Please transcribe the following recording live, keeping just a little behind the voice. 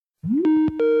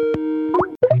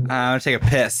I'm gonna take a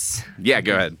piss. Yeah,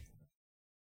 go ahead.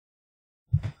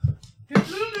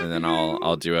 And then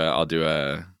I'll do a.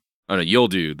 Oh no, you'll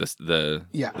do the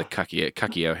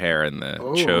Cucky O'Hare and the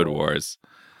Chode Wars.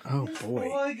 Oh boy.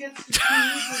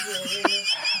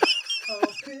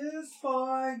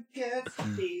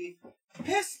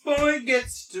 Piss boy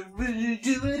gets to do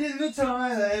it in the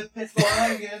toilet. Piss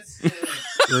boy gets to.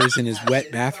 Or he's in his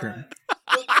wet bathroom.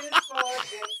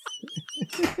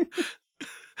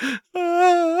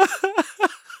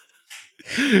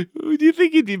 Do you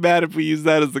think he'd be mad if we use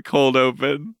that as the cold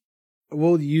open?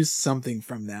 We'll use something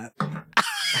from that.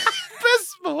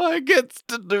 Piss boy gets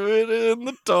to do it in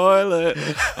the toilet.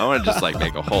 I want to just like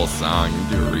make a whole song and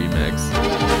do a remix.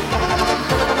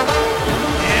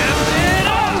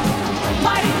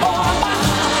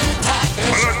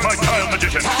 Alert my child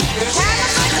magician.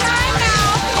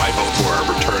 I vote for a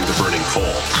return to burning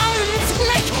coal.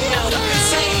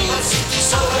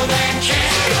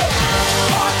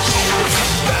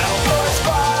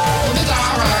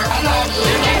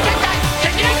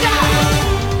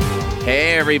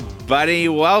 Hey everybody,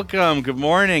 welcome. Good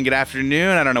morning, good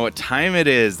afternoon. I don't know what time it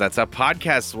is. That's how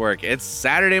podcasts work. It's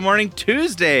Saturday morning,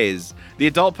 Tuesdays, the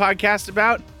adult podcast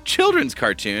about children's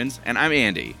cartoons. And I'm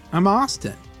Andy. I'm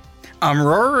Austin. I'm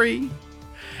Rory.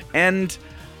 And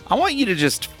I want you to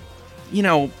just,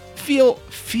 feel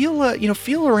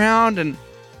around and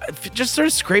just sort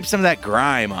of scrape some of that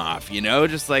grime off,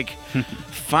 just like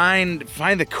find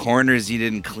the corners you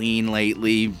didn't clean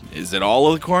lately. Is it all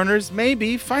of the corners?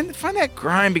 Maybe. Find that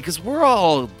grime, because we're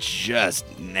all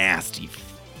just nasty,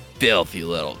 filthy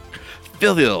little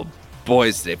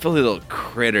boys today, filthy little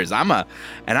critters. I'm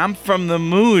from the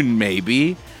moon,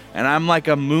 maybe, and I'm like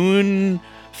a moon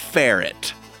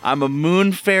ferret. I'm a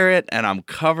moon ferret, and I'm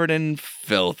covered in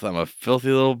filth. I'm a filthy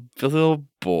little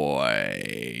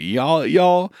boy.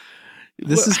 Y'all.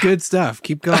 This is good stuff.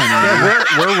 Keep going. Yeah,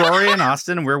 we're Rory and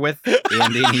Austin. We're with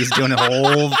Andy, and he's doing a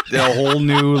whole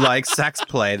new like sex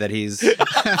play that he's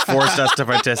forced us to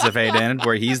participate in,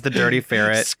 where he's the dirty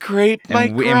ferret. Scrape my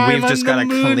grime, and we've just got to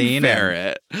clean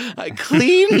ferret.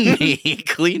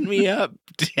 Clean me up,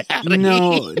 Daddy.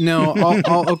 No.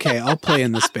 I'll play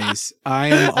in the space.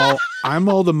 I'm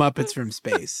all the Muppets from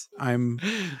space. But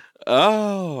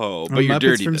you're Muppets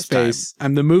dirty from this space. time.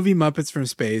 I'm the movie Muppets from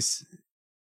Space,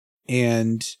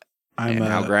 and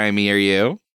how grimy are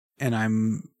you? And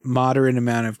I'm moderate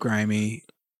amount of grimy.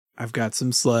 I've got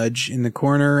some sludge in the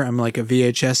corner. I'm like a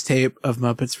VHS tape of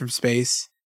Muppets from Space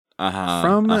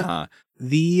from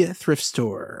the thrift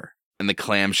store. And the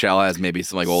clamshell has maybe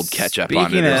some like old ketchup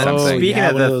on it or Speaking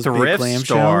something. of the thrift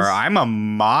store, I'm a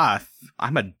moth.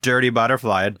 I'm a dirty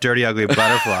butterfly, a dirty, ugly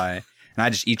butterfly. And I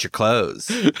just eat your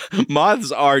clothes.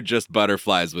 Moths are just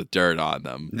butterflies with dirt on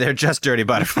them. They're just dirty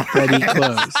butterflies. That eat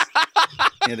clothes.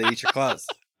 Yeah, they eat your clothes.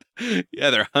 Yeah,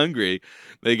 they're hungry.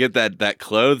 They get that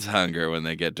clothes hunger when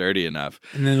they get dirty enough.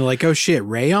 And then they're like, oh shit,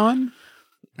 rayon?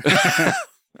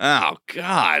 Oh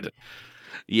God.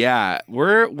 Yeah,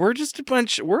 we're just a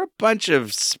bunch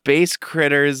of space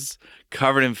critters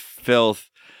covered in filth,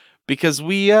 because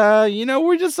we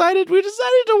decided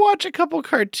to watch a couple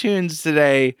cartoons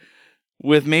today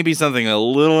with maybe something a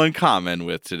little in common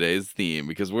with today's theme,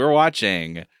 because we're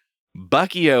watching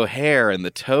Bucky O'Hare and the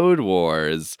Toad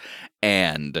Wars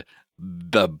and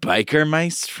the Biker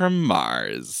Mice from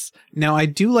Mars. Now, I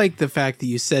do like the fact that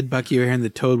you said Bucky O'Hare and the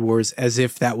Toad Wars as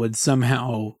if that would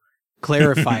somehow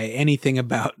clarify anything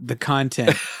about the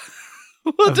content.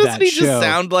 Well, doesn't he just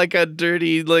sound like a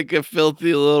dirty, like a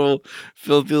filthy little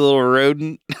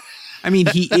rodent? I mean,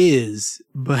 he is,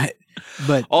 but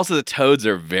also the toads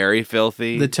are very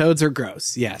filthy. The toads are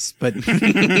gross, yes, but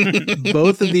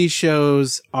both of these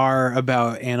shows are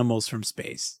about animals from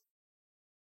space.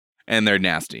 And they're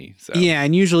nasty. So. Yeah,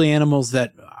 and usually animals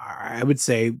that I would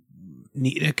say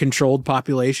need a controlled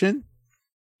population.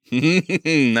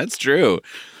 That's true.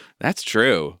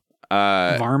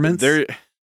 Varmints?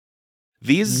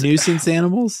 These nuisance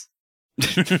animals?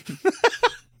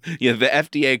 Yeah, the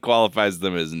FDA qualifies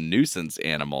them as nuisance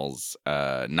animals,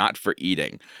 not for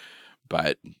eating,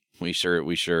 but we sure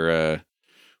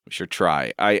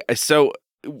try. So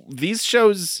these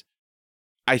shows,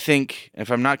 I think,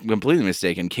 if I'm not completely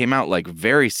mistaken, came out like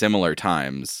very similar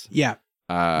times. Yeah.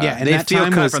 And they that feel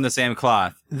time cut from the same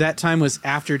cloth. That time was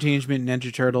after Teenage Mutant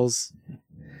Ninja Turtles.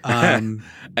 And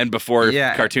before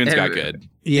cartoons got good.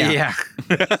 Yeah.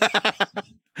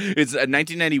 It's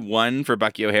 1991 for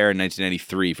Bucky O'Hare and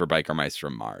 1993 for Biker Mice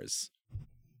from Mars.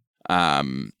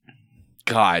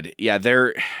 God, yeah,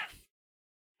 they're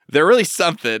really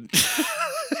something.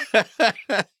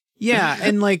 Yeah,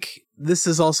 and like this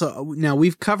is also, now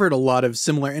we've covered a lot of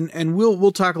similar, and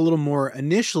we'll talk a little more.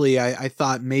 Initially, I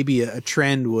thought maybe a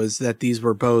trend was that these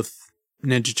were both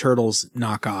Ninja Turtles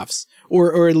knockoffs,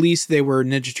 or at least they were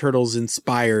Ninja Turtles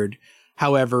inspired.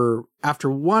 However, after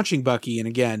watching Bucky, and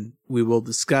again, we will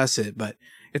discuss it, but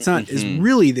it's not is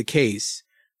really the case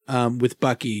with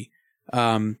Bucky.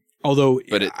 Although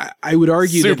I would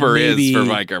argue that maybe is for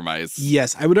Biker Mice.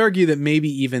 Yes, I would argue that maybe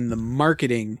even the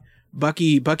marketing,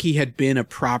 Bucky had been a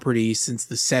property since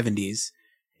the 70s.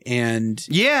 And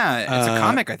yeah, it's a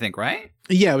comic, I think, right?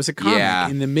 Yeah, it was a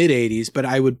comic in the mid 80s, but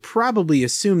I would probably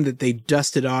assume that they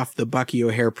dusted off the Bucky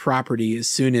O'Hare property as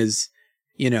soon as,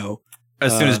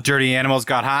 as soon as Dirty Animals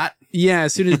got hot. Yeah,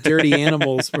 as soon as Dirty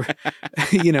Animals were,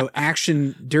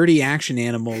 dirty action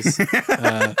animals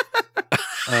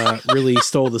really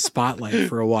stole the spotlight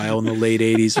for a while in the late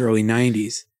 80s, early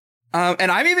 90s. And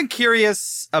I'm even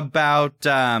curious about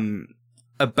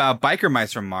Biker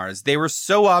Mice from Mars. They were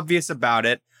so obvious about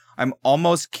it. I'm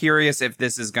almost curious if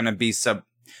this is going to be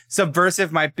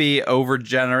subversive. Might be over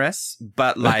generous,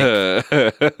 but like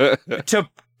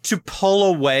to pull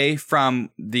away from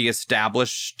the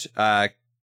established, cloniness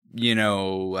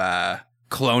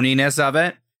of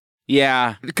it.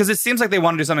 Yeah, because it seems like they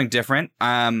want to do something different.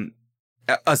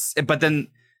 But then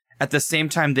at the same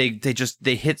time, they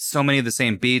hit so many of the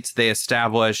same beats. They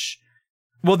establish,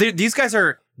 well, these guys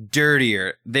are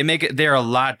dirtier. They're a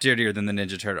lot dirtier than the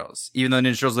Ninja Turtles. Even though the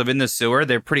Ninja Turtles live in the sewer,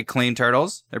 they're pretty clean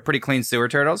turtles. They're pretty clean sewer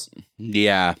turtles.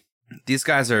 Yeah, these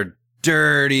guys are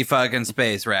dirty fucking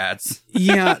space rats.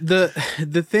 Yeah,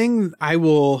 the thing I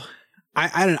don't know,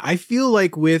 I feel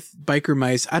like with Biker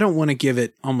Mice, I don't want to give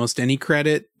it almost any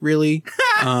credit, really.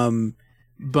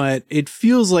 But it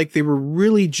feels like they were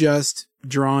really just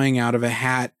drawing out of a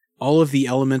hat all of the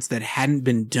elements that hadn't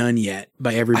been done yet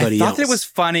by everybody else. I thought it was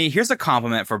funny. Here's a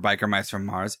compliment for Biker Mice from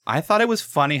Mars. I thought it was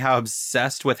funny how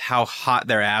obsessed with how hot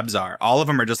their abs are. All of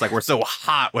them are just like, we're so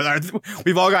hot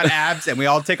we've all got abs and we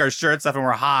all take our shirts off and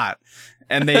we're hot.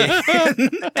 And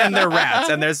and they're rats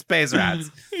and they're space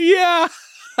rats. Yeah.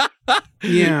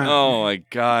 Yeah. Oh my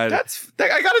God.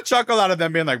 I got a chuckle out of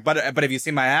them being like, but have you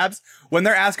seen my abs? When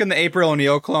they're asking the April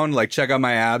O'Neil clone, like, check out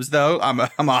my abs though. I'm a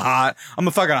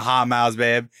fucking hot mouse,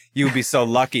 babe. You would be so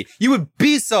lucky. You would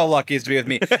be so lucky to be with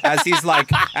me. As he's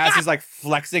like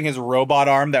flexing his robot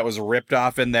arm that was ripped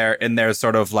off in their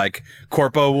sort of like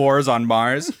Corpo Wars on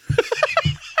Mars.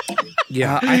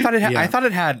 Yeah. I thought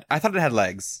it had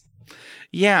legs.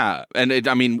 Yeah. And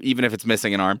even if it's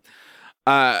missing an arm,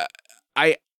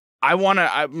 my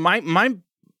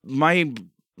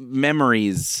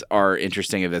memories are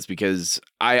interesting of this because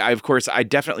I of course I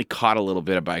definitely caught a little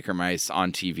bit of Biker Mice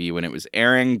on TV when it was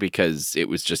airing because it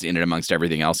was just in it amongst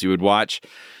everything else you would watch.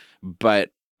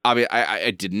 But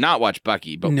I did not watch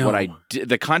Bucky. But no.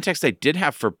 The context I did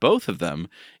have for both of them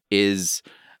is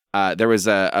there was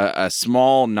a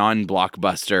small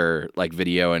non-blockbuster like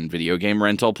video and video game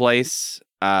rental place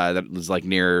that was like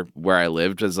near where I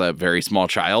lived as a very small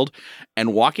child,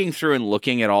 and walking through and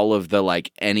looking at all of the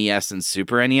like NES and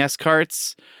Super NES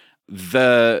carts,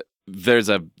 I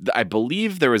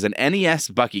believe there was an NES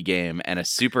Bucky game and a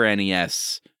Super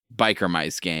NES Biker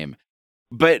Mice game.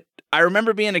 But I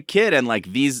remember being a kid and like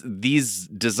these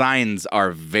designs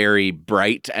are very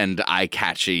bright and eye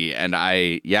catchy, and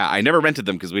I never rented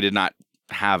them because we did not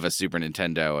have a Super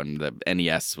Nintendo and the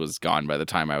NES was gone by the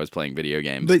time I was playing video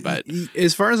games. But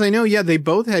as far as I know, yeah, they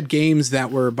both had games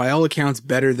that were by all accounts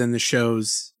better than the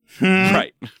shows.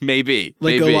 Right. Maybe.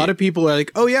 A lot of people are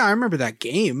like, oh yeah, I remember that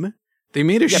game. They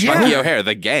made a show. Bucky O'Hare,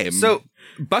 the game. So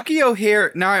Bucky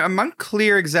O'Hare, now I'm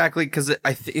unclear exactly because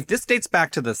if this dates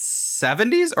back to the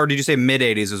 70s or did you say mid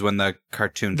 80s was when the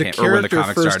cartoon came or when the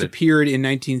comic first started? Appeared in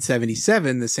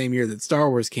 1977, the same year that Star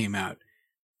Wars came out.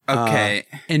 Okay.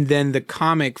 And then the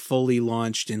comic fully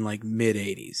launched in like mid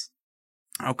 80s.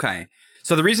 Okay.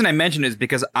 So the reason I mentioned it is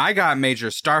because I got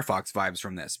major Star Fox vibes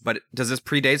from this. But does this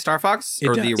predate Star Fox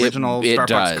or the original Star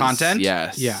Fox content?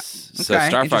 Yes. Yeah. So Okay,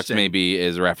 Star Fox maybe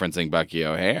is referencing Bucky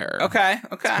O'Hare. Okay.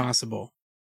 It's possible.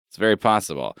 It's very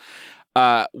possible.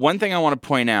 One thing I want to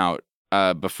point out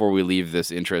before we leave this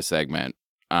intro segment,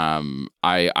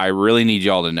 I really need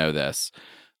y'all to know this.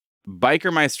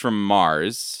 Biker Mice from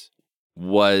Mars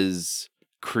was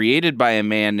created by a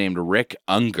man named Rick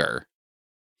Unger,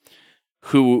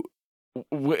 who,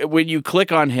 when you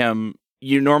click on him,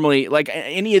 you normally, like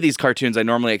any of these cartoons, I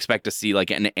normally expect to see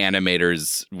like an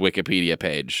animator's Wikipedia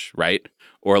page, right?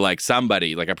 or like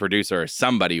somebody, like a producer or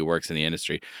somebody who works in the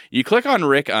industry. You click on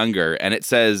Rick Unger, and it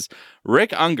says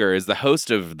Rick Unger is the host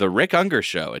of The Rick Unger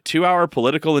Show, a 2-hour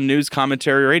political and news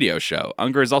commentary radio show.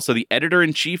 Unger is also the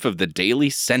editor-in-chief of the Daily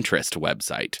Centrist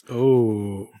website.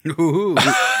 Oh.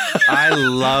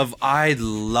 I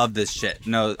love this shit.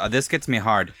 No, this gets me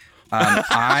hard.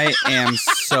 I am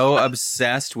so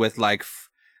obsessed with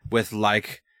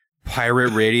pirate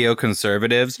radio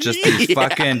conservatives, just these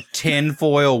fucking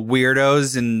tinfoil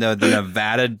weirdos in the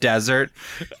Nevada desert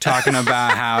talking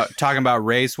about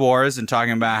race wars and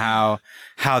talking about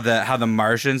how the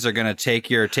Martians are gonna take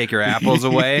your apples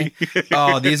away.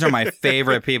 Oh, these are my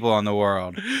favorite people in the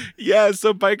world. Yeah,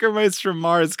 so Biker Mice from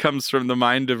Mars comes from the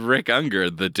mind of Rick Unger,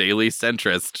 the Daily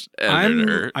Centrist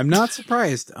editor. I'm not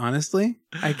surprised, honestly.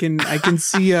 I can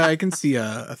see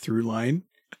a through line.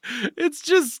 It's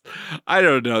just, I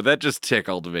don't know. That just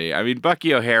tickled me. I mean,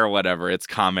 Bucky O'Hare, whatever. It's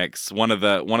comics. One of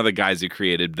the guys who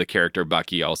created the character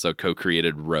Bucky also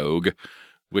co-created Rogue,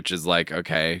 which is like,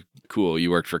 okay, cool. You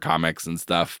worked for comics and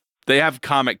stuff. They have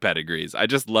comic pedigrees. I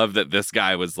just love that this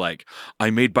guy was like,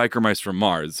 I made Biker Mice from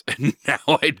Mars, and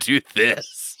now I do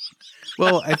this.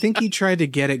 Well, I think he tried to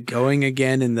get it going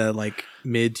again in the like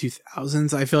mid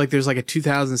 2000s. I feel like there's like a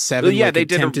 2007 they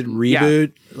did attempted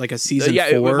reboot, like a season 4.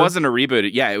 It wasn't a reboot.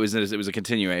 Yeah, it was a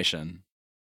continuation,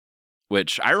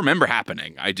 which I remember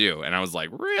happening. I do, and I was like,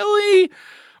 really?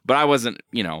 But I wasn't,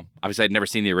 obviously I'd never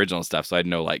seen the original stuff, so I had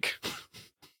no like,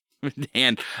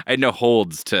 and I had no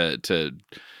holds to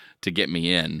get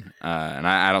me in, and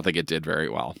I don't think it did very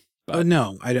well. But.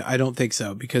 No, I don't think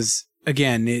so, because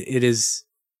again, it is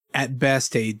at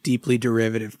best a deeply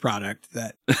derivative product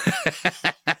that.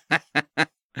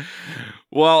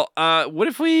 Well, what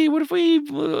if we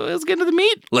let's get into the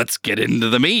meat? Let's get into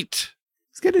the meat.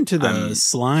 Let's get into the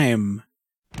slime.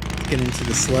 Get into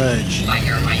the sludge.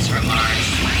 Biker Mice from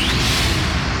Mars.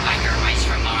 Biker Mice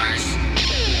from Mars.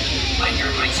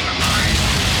 Biker Mice from Mars.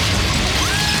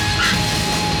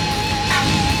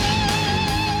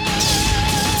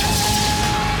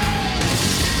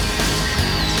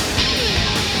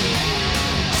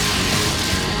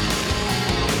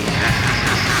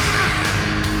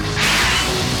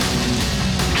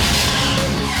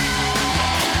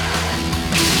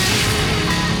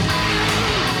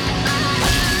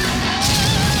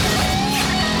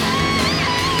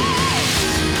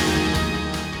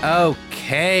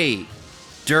 Okay.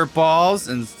 Dirt balls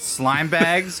and slime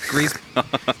bags, grease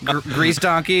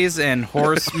donkeys and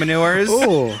horse manures.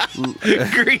 Oh,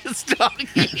 Grease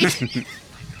donkey.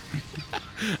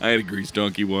 I had a grease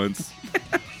donkey once.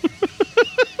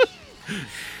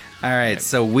 All right,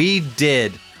 so we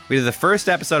did the first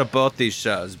episode of both these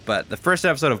shows, but the first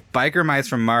episode of Biker Mice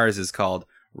from Mars is called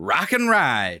Rock and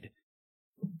Ride.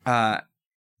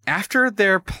 After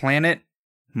their planet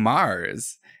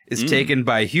Mars is taken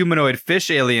by humanoid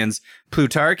fish aliens,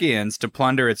 Plutarchians, to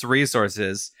plunder its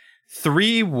resources,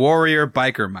 3 warrior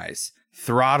biker mice,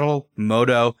 Throttle,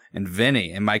 Moto, and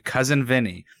Vinny, and my cousin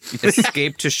Vinny,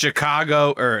 escape to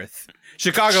Chicago Earth.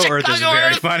 Chicago Earth is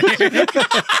very funny.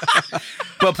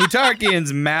 But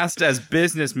Plutarchians, masked as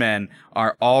businessmen,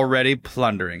 are already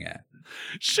plundering it.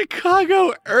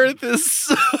 Chicago Earth is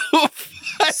so funny.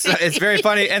 So it's very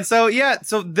funny. And so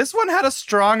this one had a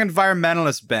strong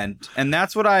environmentalist bent, and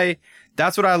that's what I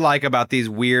like about these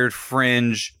weird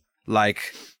fringe, like,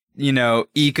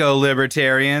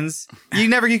 eco-libertarians. You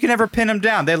can never pin them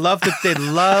down. They love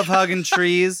hugging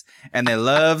trees, and they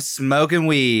love smoking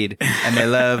weed, and they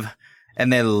love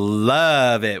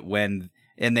it when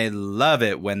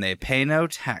they pay no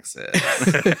taxes.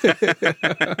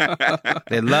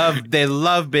 They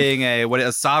love being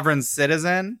a sovereign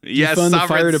citizen. Yes, fund the fire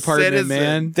sovereign department, citizen.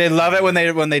 man. They love it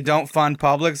when they don't fund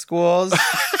public schools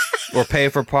or pay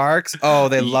for parks. Oh,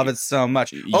 they love it so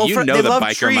much. Oh, they love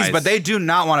biker trees, mice. but they do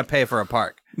not want to pay for a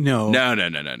park. No. No.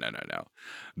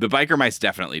 The biker mice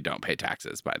definitely don't pay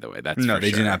taxes, by the way. That's No, for they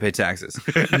sure. do not pay taxes.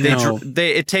 No.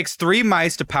 It takes 3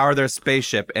 mice to power their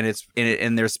spaceship, and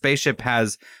their spaceship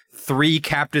has 3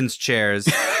 captain's chairs,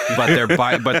 but they're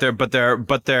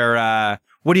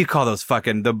what do you call those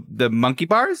fucking the monkey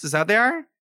bars? Is that what they are?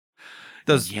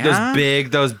 Those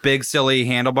big silly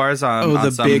handlebars on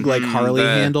the some, big like Harley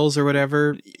handles or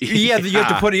whatever. Yeah, you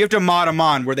have to mod them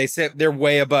on where they're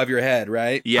way above your head,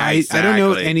 right? Yeah, I exactly. don't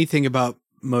know anything about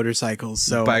motorcycles,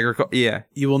 so Yeah.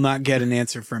 you will not get an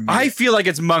answer from me. I feel like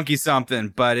it's monkey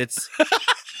something, but it's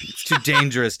too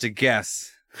dangerous to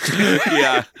guess.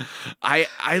 Yeah,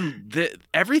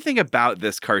 everything about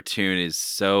this cartoon is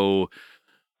so,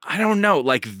 I don't know,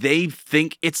 like they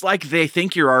think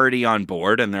you're already on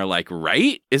board, and they're like,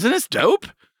 right? Isn't this dope?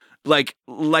 like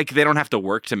they don't have to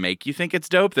work to make you think it's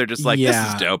dope. They're just like, this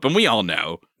is dope, and we all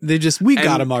know. We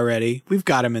got him already. We've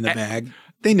got him in the bag.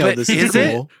 They know this is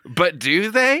cool. But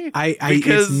do they?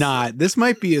 It's not. This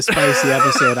might be a spicy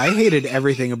episode. I hated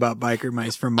everything about Biker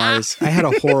Mice from Mars. I had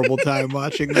a horrible time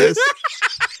watching this,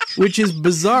 which is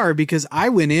bizarre because I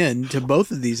went in to both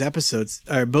of these episodes,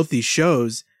 or both these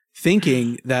shows,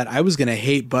 thinking that I was going to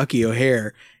hate Bucky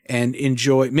O'Hare and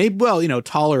tolerate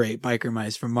Biker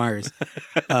Mice from Mars.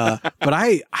 But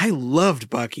I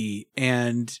loved Bucky,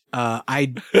 and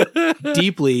I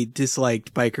deeply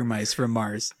disliked Biker Mice from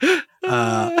Mars.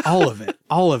 All of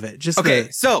it. Just okay.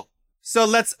 So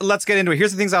let's get into it.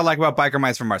 Here's the things I like about Biker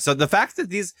Mice from Mars. So the fact that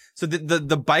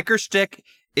the biker shtick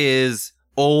is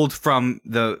old from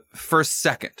the first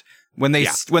second when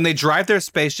they drive their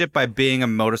spaceship by being a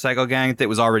motorcycle gang, that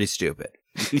was already stupid.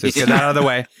 So let's get that out of the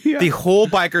way. Yeah. The whole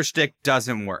biker shtick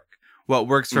doesn't work. What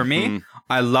works for me,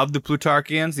 I love the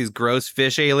Plutarchians, these gross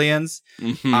fish aliens.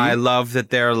 I love that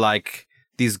they're like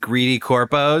these greedy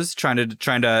corpos trying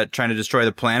to destroy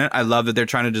the planet. I love that they're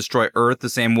trying to destroy Earth the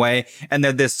same way. And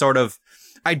they're this sort of,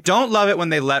 I don't love it when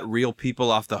they let real people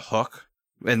off the hook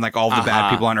and like all the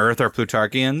bad people on Earth are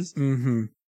Plutarchians.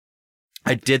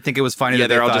 I did think it was funny that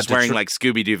they're all just wearing like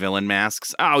Scooby-Doo villain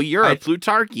masks. Oh, you're a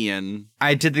Plutarchian.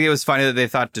 I did think it was funny that they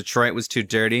thought Detroit was too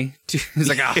dirty. It's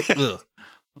like, ugh.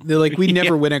 They're like, we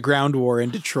never win a ground war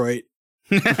in Detroit.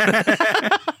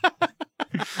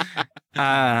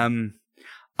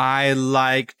 I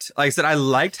liked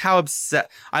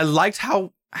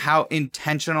how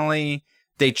intentionally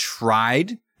they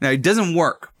tried. Now it doesn't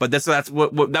work, but that's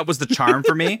what that was the charm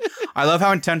for me. I love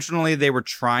how intentionally they were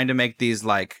trying to make these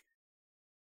like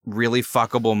really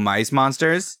fuckable mice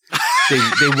monsters.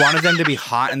 They wanted them to be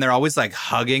hot, and they're always like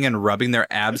hugging and rubbing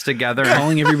their abs together,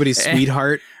 calling everybody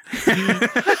sweetheart.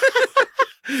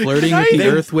 Flirting with the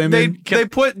Earth women.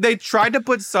 They tried to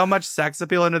put so much sex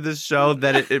appeal into this show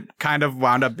that it kind of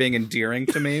wound up being endearing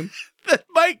to me. the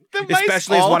mice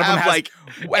especially as one of them has like,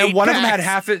 and one of them had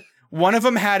half it. One of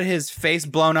them had his face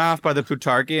blown off by the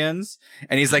Plutarchians,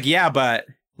 and he's like, "Yeah, but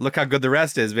look how good the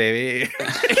rest is, baby."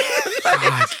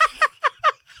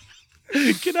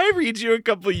 Can I read you a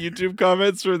couple YouTube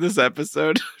comments for this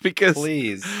episode? Because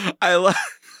please, I love.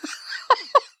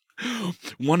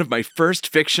 One of my first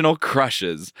fictional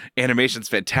crushes. Animation's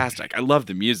fantastic. I love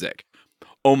the music.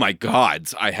 Oh my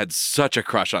gods, I had such a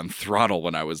crush on Throttle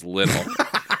when I was little.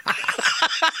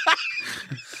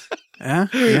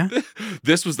 Yeah.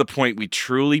 This was the point we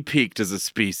truly peaked as a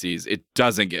species. It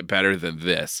doesn't get better than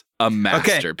this. A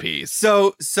masterpiece.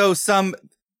 Okay. So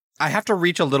I have to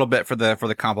reach a little bit for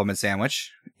the compliment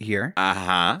sandwich here.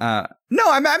 No,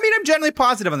 I mean I'm generally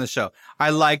positive on the show. I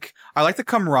like the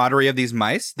camaraderie of these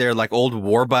mice. They're like old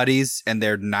war buddies, and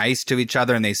they're nice to each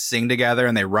other, and they sing together,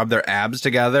 and they rub their abs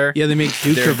together. Yeah, they make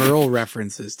Duke of Earl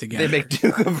references together. They make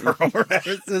Duke of Earl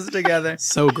references together.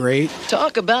 So great.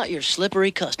 Talk about your slippery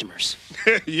customers.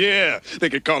 Yeah, they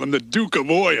could call him the Duke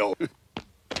of Oil.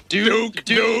 Duke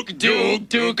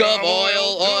of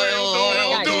oil.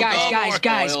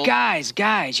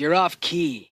 Guys, you're off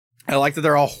key. I like that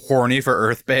they're all horny for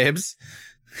Earth babes.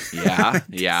 Yeah.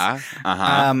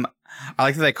 I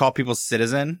like that they call people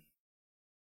citizen.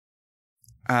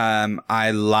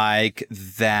 I like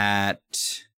that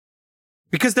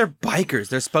because they're bikers.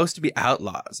 They're supposed to be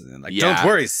outlaws. And they're like, don't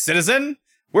worry, citizen.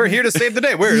 We're here to save the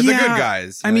day. We're the good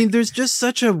guys. I mean, there's just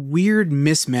such a weird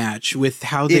mismatch with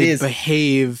how they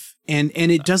behave, and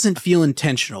it doesn't feel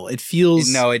intentional. It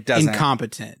feels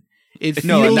incompetent. And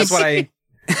that's what I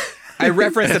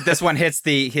referenced that this one hits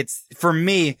for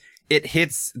me. It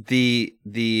hits the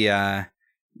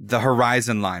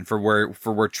horizon line for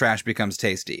where trash becomes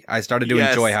tasty. I started to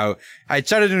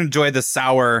enjoy the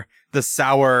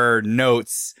sour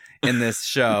notes in this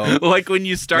show. Like when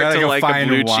you start to like a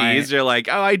blue cheese, you're like,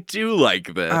 oh, I do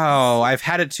like this. Oh, I've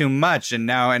had it too much, and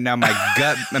now my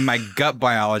gut and my gut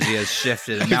biology has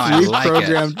shifted, and now I like it.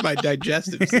 Reprogrammed my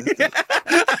digestive system.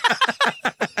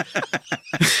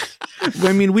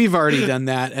 I mean, we've already done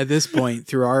that at this point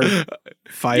through our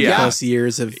 5+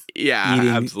 years of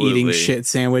eating shit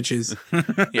sandwiches.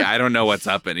 Yeah, I don't know what's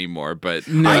up anymore, but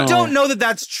no. I don't know that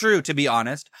that's true, to be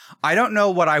honest. I don't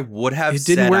know what I would have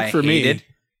said. It didn't work for me.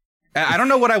 I don't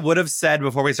know what I would have said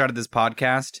before we started this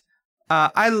podcast.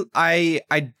 I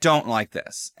don't like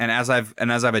this, and as I've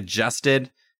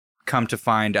adjusted, come to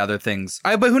find other things.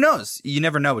 But who knows? You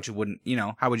never know what you wouldn't.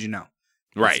 How would you know?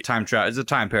 Right. It's time travel. It's a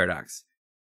time paradox.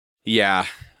 Yeah.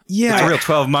 It's a real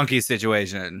 12 Monkeys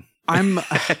situation.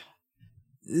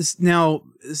 Let's not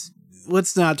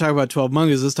talk about 12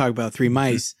 Monkeys. Let's talk about 3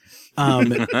 Mice.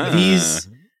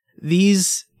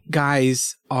 These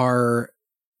guys are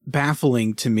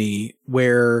baffling to me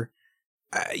where,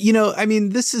 I mean,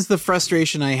 this is the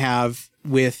frustration I have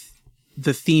with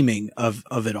the theming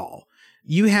of it all.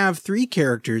 You have 3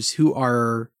 characters who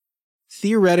are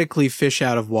theoretically fish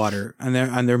out of water, and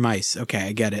they're mice. Okay,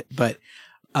 I get it. But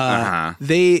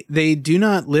they do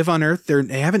not live on Earth.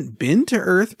 They haven't been to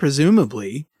Earth,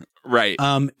 presumably. Right.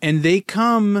 And they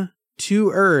come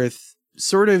to Earth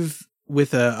sort of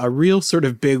with a real sort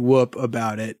of big whoop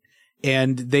about it.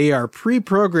 And they are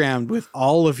pre-programmed with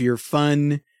all of your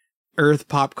fun Earth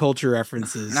pop culture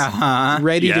references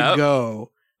ready to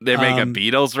go. They make a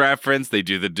Beatles reference. They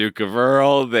do the Duke of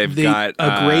Earl. They've got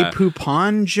a Grey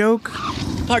Poupon joke.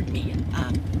 Pardon me.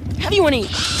 Have you any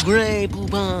Grey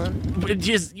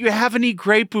Poupon? You have any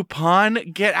Grey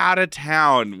Poupon? Get out of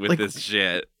town with this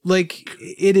shit. Like,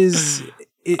 it is...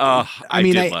 I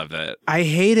did love it. I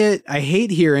hate it. I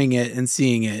hate hearing it and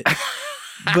seeing it.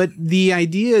 But the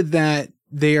idea that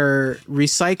they are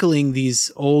recycling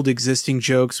these old existing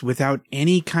jokes without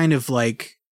any kind of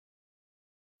like...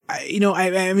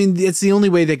 I mean, it's the only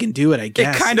way they can do it, I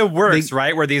guess. It kind of works,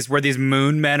 right? Where these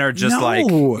moon men are just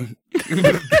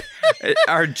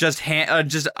are just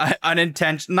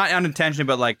unintentional, not unintentionally,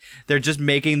 but like they're just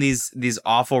making these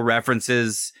awful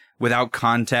references without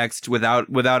context,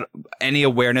 without any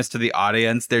awareness to the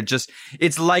audience.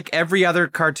 It's like every other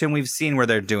cartoon we've seen where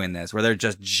they're doing this, where they're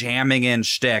just jamming in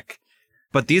shtick.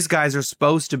 But these guys are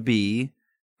supposed to be.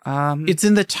 It's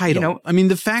in the title. I mean,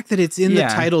 the fact that it's in the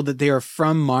title that they are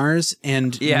from Mars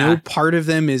and no part of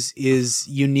them is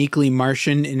uniquely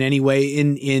Martian in any way.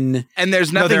 And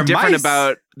there's nothing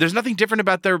different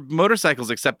about their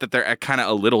motorcycles except that they're kind of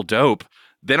a little dope.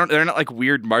 They're not like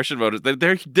weird Martian motors.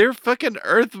 They're fucking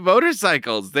Earth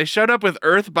motorcycles. They showed up with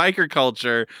Earth biker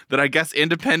culture that I guess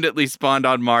independently spawned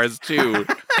on Mars too.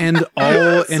 and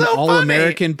all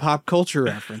American pop culture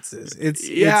references.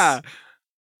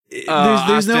 There's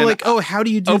Austin, no like, how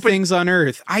do you do things on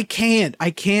Earth? I can't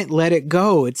let it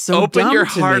go. It's so open dumb your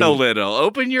to heart me. a little.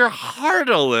 Open your heart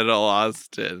a little,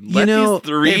 Austin. These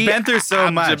 3 they've been through so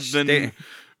much.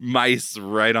 Mice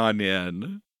right on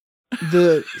in.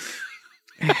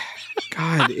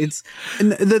 God, it's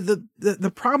and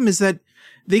the problem is that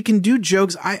they can do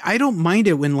jokes. I don't mind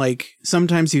it when like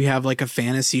sometimes you have like a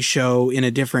fantasy show in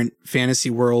a different fantasy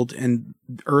world and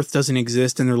Earth doesn't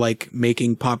exist and they're like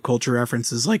making pop culture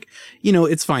references. Like,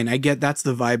 it's fine. I get that's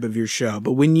the vibe of your show.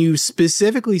 But when you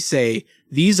specifically say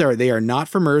they are not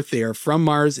from Earth, they are from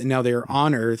Mars and now they are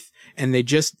on Earth and they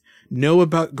just know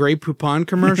about Grey Poupon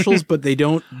commercials, but they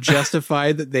don't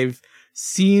justify that they've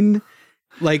seen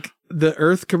like the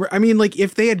Earth. I mean, like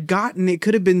if they had gotten, it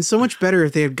could have been so much better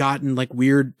if they had gotten like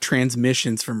weird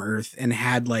transmissions from Earth and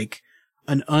had like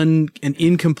an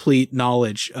incomplete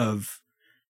knowledge of,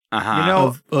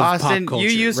 of Austin, pop culture, you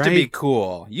used to be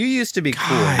cool. You used to be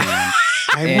cool, man.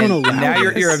 I won't allow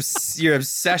now this. your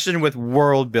obsession with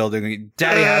world building,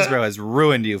 Daddy Hasbro has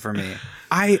ruined you for me.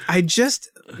 I just,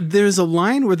 there's a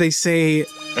line where they say,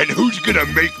 and who's gonna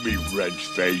make me, wrench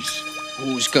face?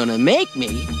 Who's gonna make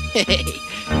me? Hey,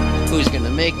 who's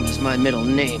gonna make me is my middle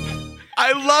name.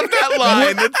 I love that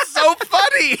line. It's so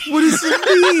funny. What does it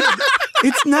mean?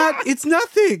 It's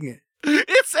nothing.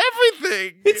 It's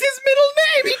everything. It's his middle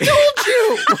name. He told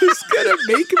you. Who's gonna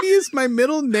make me is my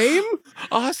middle name?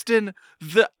 Austin,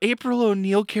 the April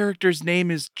O'Neil character's name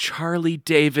is Charlie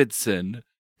Davidson.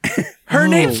 Her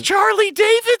name's Charlie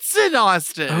Davidson,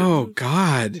 Austin. Oh,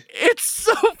 God. It's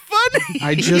so funny.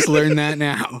 I just learned that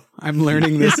now. I'm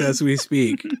learning this as we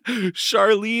speak.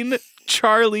 Charlene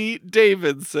Charlie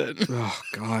Davidson. Oh,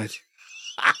 God.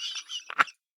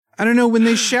 I don't know. When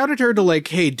they shouted her to like,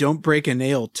 hey, don't break a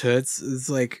nail, toots, it's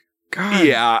like,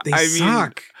 God, they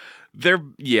suck.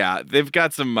 They've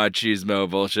got some machismo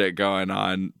bullshit going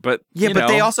on, but but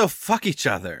they also fuck each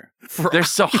other. They're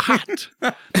so hot.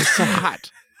 They're so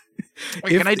hot.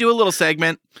 Wait, can I do a little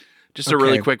segment? Just a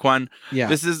really quick one. Yeah.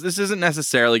 This isn't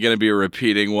necessarily going to be a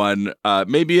repeating one.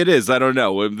 Maybe it is. I don't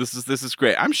know. This is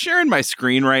great. I'm sharing my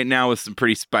screen right now with some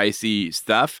pretty spicy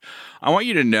stuff. I want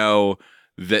you to know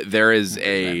that there is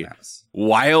a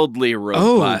wildly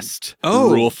robust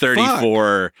Rule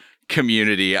 34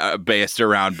 community based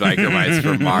around biker mice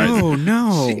from Mars. Oh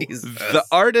no! Jesus. The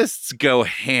artists go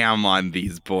ham on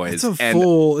these boys.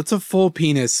 It's a full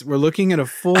penis. We're looking at a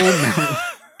full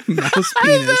mouse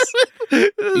penis.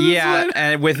 Yeah,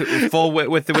 and with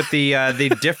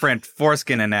the different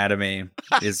foreskin anatomy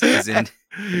is present.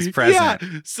 Yeah.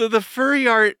 So the furry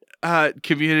art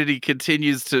community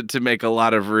continues to make a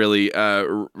lot of really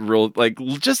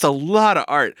just a lot of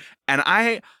art, and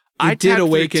I did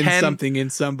awaken something in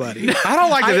somebody. I don't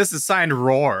like that this is signed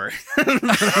Roar.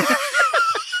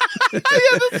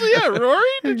 Rory,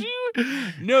 did you?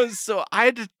 No, so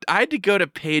I had to go to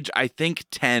page, I think,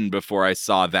 10 before I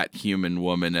saw that human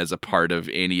woman as a part of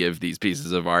any of these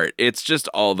pieces of art. It's just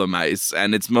all the mice,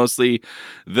 and it's mostly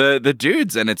the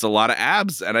dudes, and it's a lot of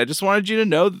abs. And I just wanted you to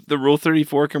know that the Rule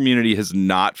 34 community has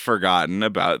not forgotten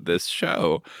about this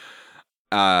show.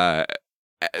 And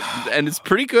it's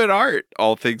pretty good art,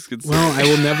 all things considered. Well, I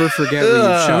will never forget what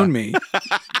you've shown me.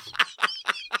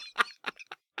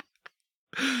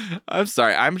 I'm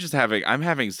sorry. I'm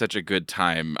having such a good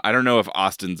time. I don't know if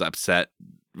Austin's upset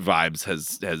vibes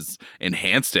has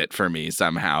enhanced it for me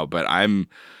somehow, but I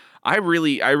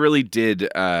really did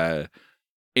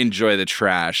enjoy the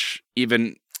trash,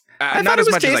 even not as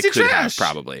much as I could have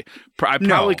probably. I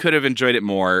probably could have enjoyed it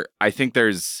more. I think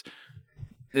there's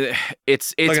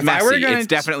it's messy. It's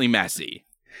definitely messy.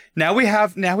 Now we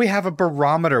have a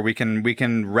barometer we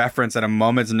can reference at a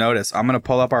moment's notice. I'm gonna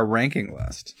pull up our ranking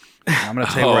list. I'm gonna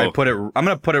tell you where I put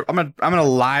it. I'm gonna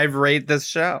live rate this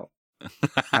show.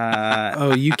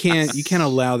 You can't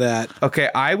allow that. Okay,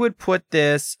 I would put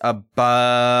this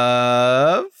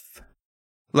above.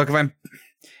 Look,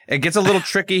 it gets a little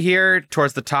tricky here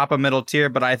towards the top of middle tier,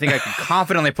 but I think I can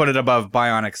confidently put it above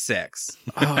Bionic 6.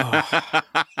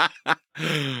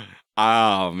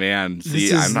 Oh man! See,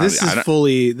 this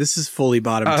is fully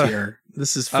bottom tier.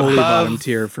 This is fully bottom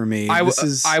tier for me.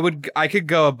 I could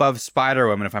go above Spider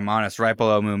Woman if I'm honest, right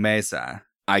below Moo Mesa.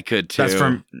 I could too. That's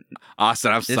from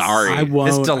Austin. I'm sorry. I won't.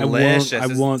 It's delicious. I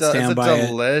won't stand by it.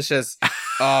 Delicious.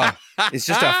 Oh, it's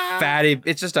just a fatty.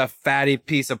 It's just a fatty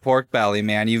piece of pork belly,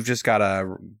 man. You just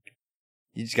gotta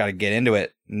get into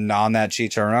it, gnaw on that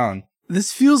chicharron.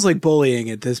 This feels like bullying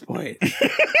at this point.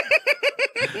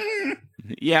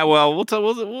 Yeah, well,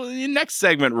 next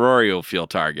segment, Rory will feel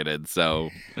targeted, so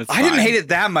I didn't hate it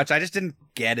that much. I just didn't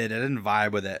get it. I didn't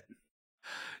vibe with it.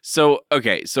 So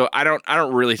okay, so I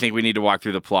don't really think we need to walk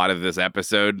through the plot of this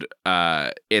episode.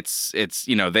 It's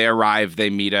they arrive, they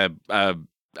meet a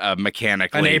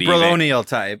mechanic lady, an April O'Neil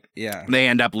type. Yeah, they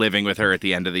end up living with her at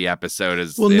the end of the episode.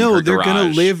 They're gonna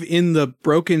live in the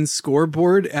broken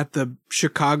scoreboard at the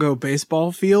Chicago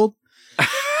baseball field.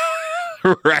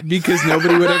 Right. Because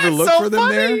nobody would ever look for them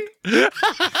there.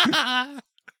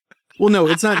 Well, no,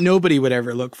 it's not nobody would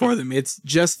ever look for them. It's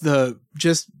just Mr.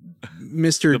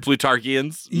 The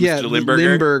Plutarchians. Yeah, Mr.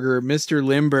 Limburger. Mr.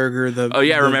 Limburger.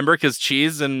 Remember? Because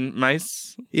cheese and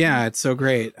mice. Yeah, it's so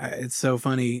great. It's so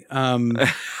funny.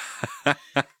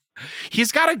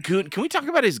 He's got a goon. Can we talk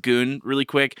about his goon really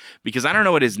quick? Because I don't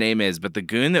know what his name is, but the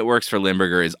goon that works for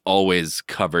Limburger is always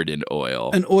covered in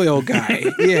oil. An oil guy.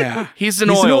 Yeah. He's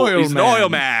an oil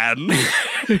man.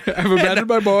 I've abandoned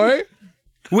my boy.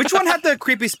 Which one had the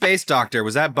creepy space doctor?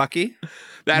 Was that Bucky?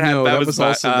 That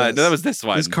was this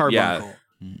one. It's Carbuncle.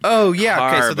 Yeah. Oh yeah.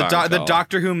 Okay. So the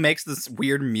doctor who makes this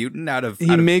weird mutant out of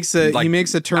makes a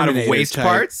Terminator out of waste type.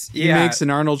 Parts. Yeah. He makes an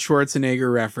Arnold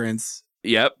Schwarzenegger reference.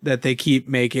 Yep. That they keep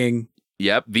making.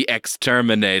 Yep. The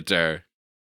Exterminator.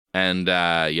 And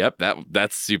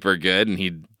that's super good. And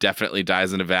he definitely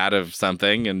dies in a vat of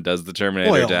something and does the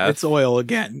Terminator death. It's oil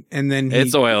again. And then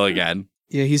it's oil again.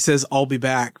 Yeah, he says, "I'll be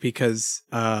back," because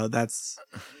that's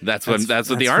what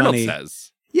the Arnold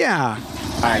says. Yeah.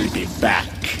 I'll be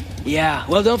back. Yeah,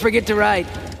 well, don't forget to write.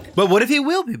 But what if he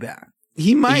will be back?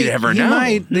 He might. You never know.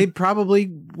 Might. They probably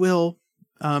will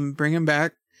bring him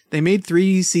back. They made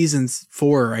 3 seasons,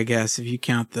 4, I guess, if you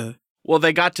count the... Well,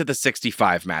 they got to the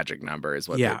 65 magic number is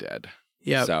what they did.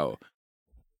 Yeah. So,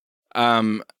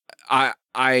 the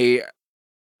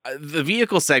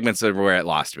vehicle segments are where it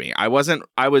lost me. I was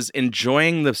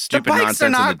enjoying the stupid nonsense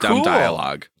and the dumb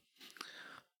dialogue.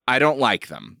 I don't like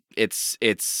them. It's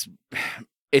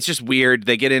just weird.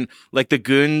 They get in, like, the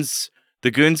goons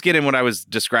get in what I was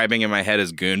describing in my head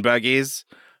as goon buggies.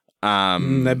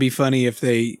 That'd be funny if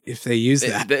they use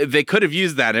that. They could have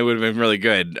used that. It would have been really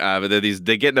good. But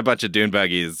they get in a bunch of goon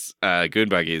buggies,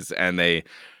 and they,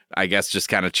 I guess, just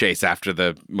kind of chase after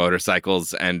the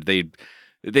motorcycles, and they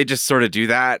just sort of do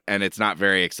that, and it's not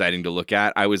very exciting to look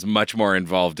at. I was much more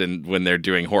involved in when they're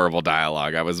doing horrible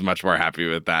dialogue. I was much more happy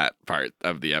with that part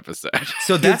of the episode.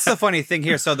 So that's the funny thing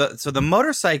here. So the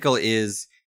motorcycle is,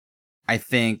 I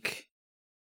think,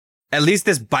 at least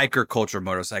this biker culture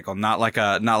motorcycle, not like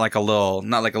a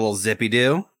little zippy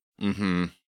do. Mm-hmm.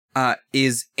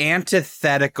 Is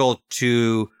antithetical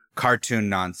to cartoon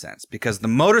nonsense, because the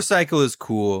motorcycle is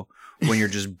cool when you're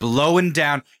just blowing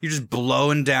down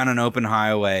an open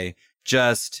highway,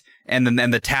 and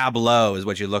then the tableau is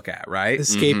what you look at, right?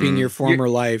 Escaping your former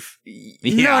life.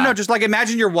 No, just like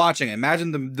imagine you're watching it.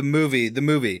 Imagine the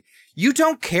movie. You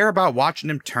don't care about watching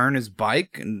him turn his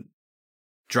bike and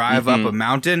drive up a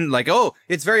mountain. Like, oh,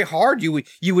 it's very hard. You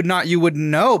wouldn't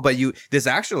know, but this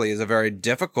actually is a very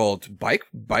difficult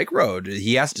bike road.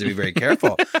 He has to be very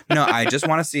careful. No, I just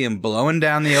want to see him blowing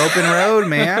down the open road,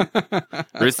 man.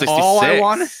 Route 66. All I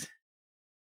want.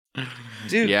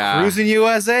 Dude, cruising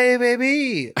USA,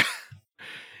 baby.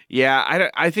 Yeah,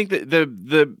 I think that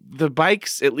the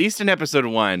bikes, at least in episode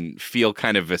 1, feel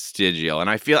kind of vestigial, and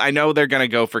I know they're gonna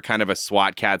go for kind of a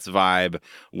SWAT Cats vibe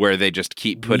where they just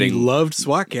keep putting. We loved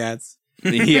SWAT Cats.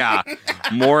 Yeah,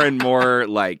 more and more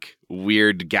like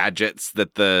weird gadgets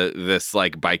that this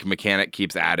like bike mechanic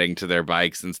keeps adding to their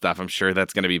bikes and stuff. I'm sure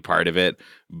that's gonna be part of it,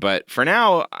 but for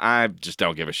now, I just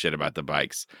don't give a shit about the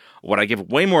bikes. What I give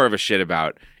way more of a shit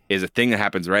about is a thing that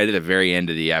happens right at the very end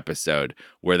of the episode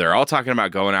where they're all talking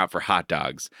about going out for hot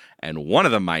dogs. And one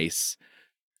of the mice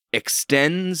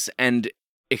extends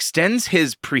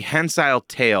his prehensile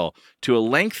tail to a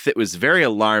length that was very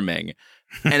alarming.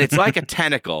 And it's like a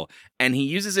tentacle. And he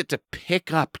uses it to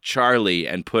pick up Charlie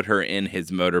and put her in his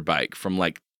motorbike from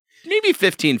like maybe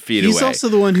 15 feet away. He's also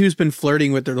the one who's been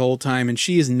flirting with her the whole time, and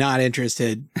she is not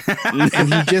interested.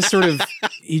 And he just sort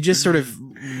of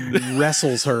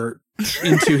wrestles her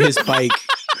into his bike,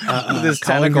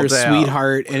 calling her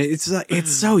sweetheart, and it's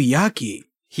so yucky.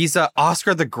 He's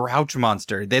Oscar the Grouch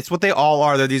monster. That's what they all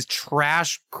are. They're these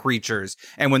trash creatures,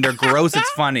 and when they're gross, it's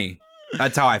funny.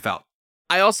 That's how I felt.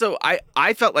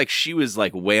 I felt like she was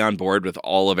like way on board with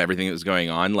all of everything that was going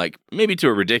on, like maybe to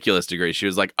a ridiculous degree. She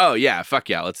was like, "Oh yeah, fuck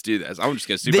yeah, let's do this. I'm just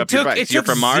gonna soup up your bike. You're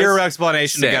from Mars." Zero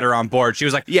explanation to get her on board. She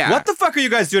was like, "Yeah, what the fuck are you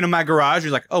guys doing in my garage?"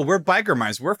 He's like, "Oh, we're biker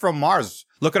mice. We're from Mars.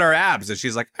 Look at our abs." And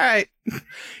she's like, "All right."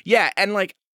 Yeah, and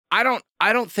like I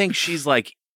don't think she's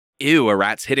like, "Ew, a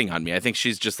rat's hitting on me." I think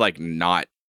she's just like not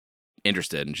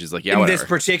interested, and she's like, "Yeah, whatever." This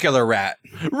particular rat,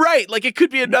 right? Like it could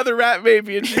be another rat,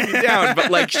 maybe, and she'd be down. But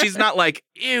like, she's not like,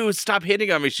 "Ew, stop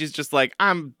hitting on me." She's just like,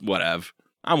 "I'm whatever.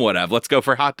 Let's go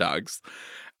for hot dogs."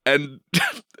 And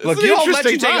look, I'll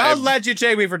let you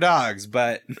take me for dogs,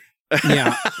 but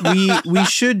yeah, we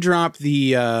should drop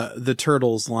the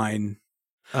turtles line.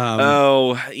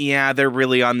 Oh yeah, they're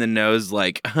really on the nose.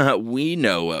 Like, we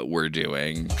know what we're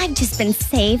doing. I've just been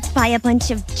saved by a bunch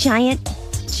of giant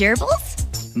gerbils.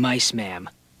 Mice, ma'am.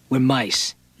 We're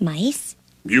mice. Mice?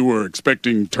 You were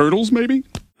expecting turtles, maybe?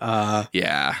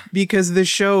 Yeah. Because the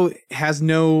show has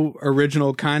no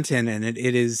original content in it.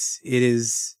 It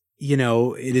is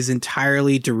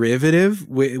entirely derivative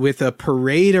with a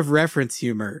parade of reference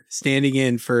humor standing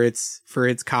in for its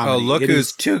comedy. Oh, look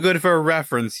who's too good for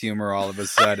reference humor all of a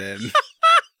sudden.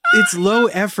 It's low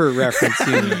effort reference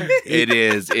humor. It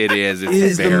is.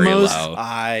 It's very low.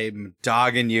 I'm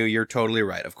dogging you. You're totally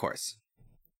right, of course.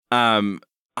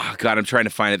 Oh God, I'm trying to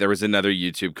find it. There was another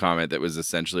YouTube comment that was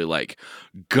essentially like,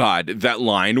 God, that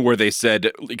line where they said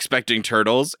expecting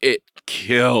turtles, it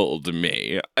killed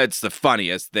me. It's the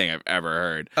funniest thing I've ever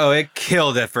heard. Oh, it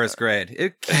killed at first grade.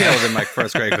 It killed in my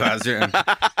first grade classroom.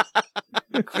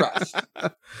 Crushed.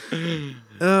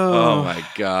 Oh my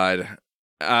God.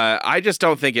 I just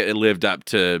don't think it lived up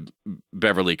to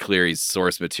Beverly Cleary's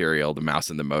source material, The Mouse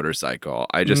and the Motorcycle.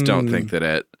 I just don't think that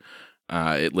it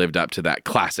lived up to that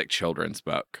classic children's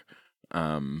book.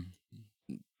 Live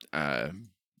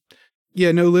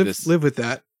with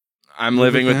that. I'm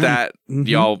living with that.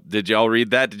 Mm-hmm. Did y'all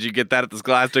read that? Did you get that at the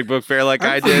Scholastic Book Fair like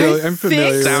I did? I'm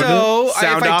familiar.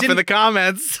 Sound off in the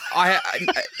comments.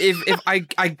 I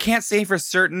can't say for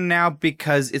certain now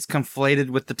because it's conflated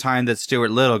with the time that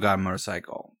Stuart Little got a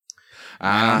motorcycle.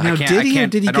 Now, did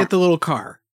he get the little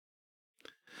car?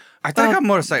 I thought I got a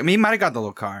motorcycle. I mean, he might have got the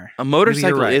little car. A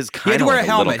motorcycle is kind of like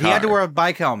a little car. He had to wear a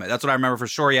bike helmet. That's what I remember for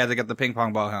sure. He had to get the ping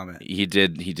pong ball helmet. He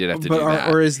did have to do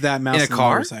that. Or is that Mouse in a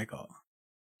car? Motorcycle?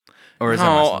 Or is that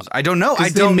Mouse? I don't know. I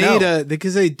don't know.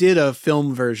 Because they did a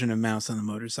film version of Mouse on the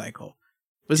Motorcycle.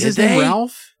 Was his name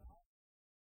Ralph?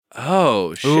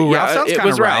 Oh, shit. Ooh, yeah, Ralph sounds it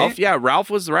was right. Ralph. Yeah,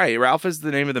 Ralph was right. Ralph is the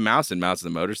name of the mouse in Mouse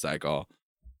and the Motorcycle.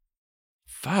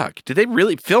 Fuck. Did they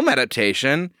really? Film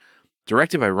adaptation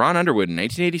directed by Ron Underwood in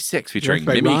 1986 featuring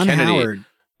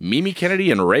Mimi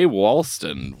Kennedy and Ray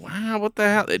Walston. Wow, what the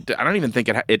hell? I don't even think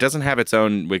it doesn't have its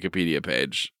own Wikipedia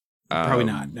page. Probably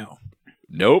not, no.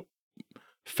 Nope.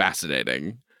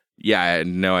 Fascinating. Yeah, I had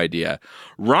no idea.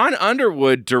 Ron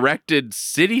Underwood directed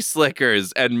City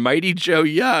Slickers and Mighty Joe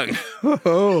Young.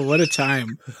 Oh, what a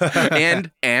time.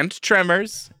 and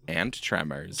Tremors. And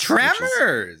Tremors.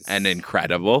 Tremors! An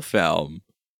incredible film.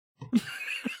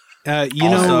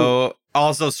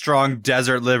 Also strong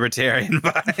desert libertarian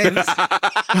vibes.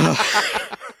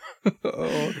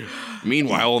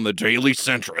 Meanwhile, on the Daily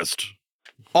Centrist.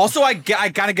 Also, I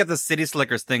gotta get the City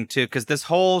Slickers thing too, because this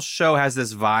whole show has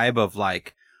this vibe of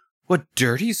like, what,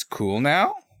 dirty's cool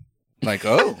now? Like,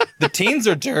 oh, the teens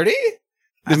are dirty?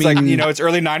 It's like, it's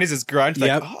early 90s, it's grunge.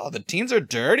 Like, oh, the teens are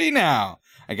dirty now.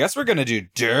 I guess we're going to do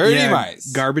dirty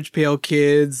mice. Garbage pail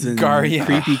kids and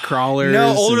creepy crawlers.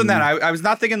 No, older than that. I was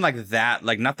not thinking like that,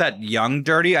 like not that young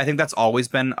dirty. I think that's always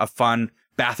been a fun,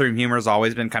 bathroom humor has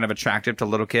always been kind of attractive to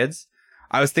little kids.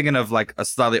 I was thinking of like a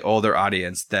slightly older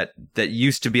audience that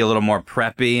used to be a little more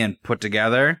preppy and put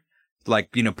together.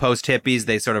 Like, post hippies,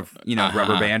 they sort of,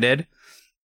 rubber banded.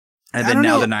 And then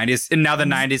now the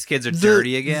 90s kids are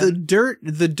dirty again.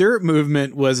 The dirt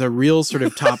movement was a real sort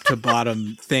of top to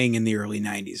bottom thing in the early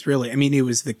 90s. Really, I mean, it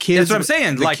was the kids. That's what I'm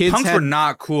saying. Like punks were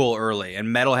not cool early, and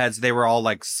metalheads, they were all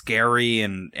like scary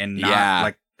and not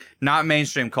like not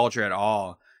mainstream culture at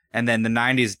all. And then the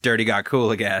 90s, dirty got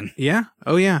cool again. Yeah.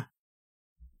 Oh yeah.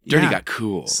 Dirty got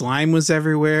cool. Slime was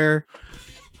everywhere.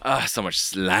 So much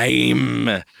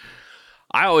slime.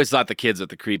 I always thought the kids with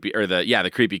the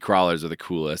creepy crawlers are the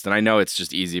coolest, and I know it's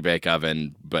just easy bake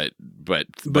oven, but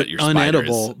your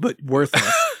unedible, spiders. But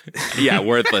worthless. Yeah,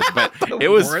 worthless, but it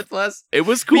was worthless. It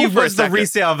was cool. What's the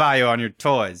resale value on your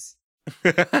toys?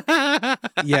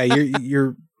 Yeah,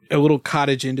 you're a little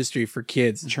cottage industry for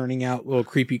kids, churning out little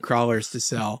creepy crawlers to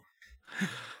sell.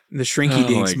 The Shrinky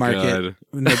Dinks market.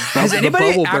 The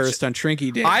bubble burst on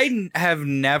Shrinky Dinks. I have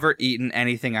never eaten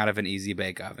anything out of an easy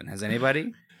bake oven. Has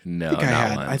anybody? No,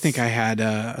 I think I had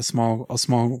a small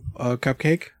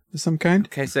cupcake of some kind.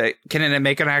 Okay, so can it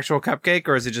make an actual cupcake,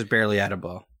 or is it just barely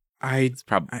edible? It's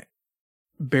probably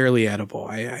barely edible.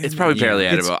 It's probably barely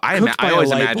edible. I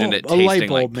always imagined it tasting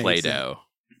like Play-Doh.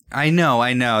 I know.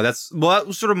 That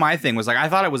was sort of my thing. Was like I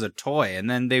thought it was a toy,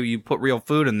 and then you put real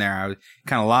food in there. I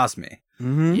kind of lost me.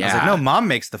 Mm-hmm. Yeah. I was like, no, Mom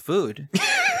makes the food.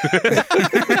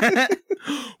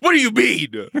 What do you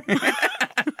mean?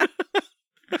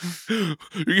 I'm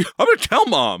gonna tell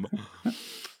Mom.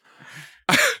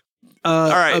 All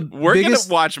right, we're gonna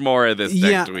watch more of this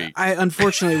next week.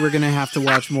 Unfortunately, we're gonna have to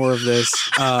watch more of this.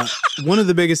 One of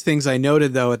the biggest things I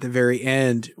noted, though, at the very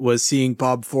end was seeing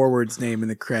Bob Forward's name in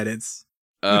the credits.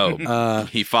 Oh,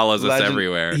 he follows us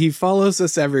everywhere. He follows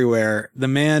us everywhere. The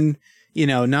man,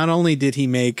 not only did he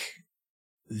make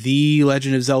the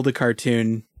Legend of Zelda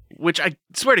cartoon, which I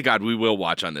swear to God we will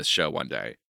watch on this show one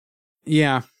day.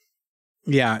 Yeah.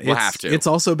 Yeah, we'll have to. It's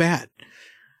also bad.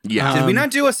 Yeah. Did we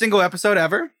not do a single episode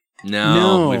ever?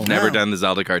 No, we've never done the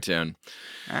Zelda cartoon.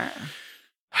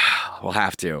 We'll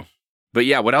have to. But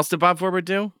yeah, what else did Bob Forward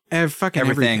do? Fucking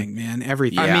everything, man.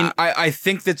 Everything. Yeah. I mean, I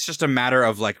think that's just a matter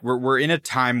of like we're in a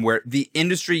time where the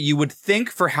industry, you would think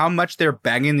for how much they're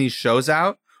banging these shows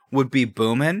out, would be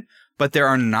booming, but there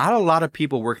are not a lot of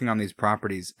people working on these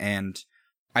properties, and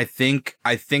I think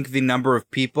the number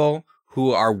of people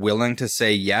who are willing to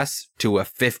say yes to a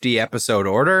 50 episode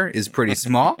order is pretty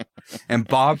small. And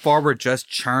Bob Forward just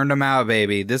churned them out,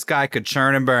 baby. This guy could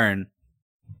churn and burn.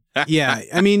 Yeah.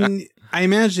 I mean, I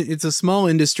imagine it's a small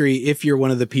industry if you're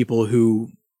one of the people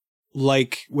who,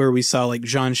 like where we saw like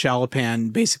Jean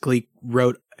Chalopin basically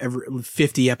wrote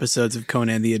 50 episodes of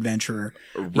Conan the Adventurer.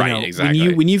 Right,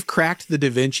 exactly. When you've cracked the Da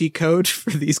Vinci Code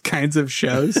for these kinds of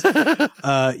shows,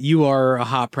 you are a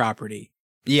hot property.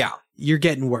 Yeah. You're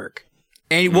getting work.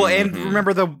 And and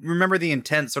remember the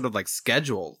intense sort of like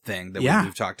schedule thing that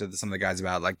we've talked to some of the guys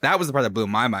about. Like that was the part that blew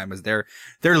my mind, was they're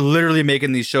literally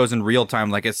making these shows in real time,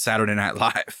 like it's Saturday Night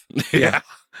Live. Yeah.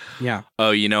 Yeah.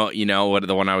 Oh, you know what?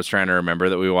 The one I was trying to remember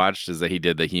that we watched is that he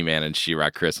did the He-Man and She-Ra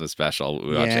Christmas special.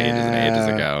 We watched ages and ages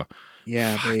ago.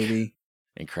 Yeah, baby.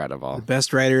 Incredible. The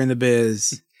best writer in the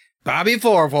biz, Bobby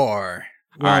Forward. All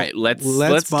right, let's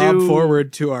Bob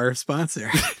Forward to our sponsor.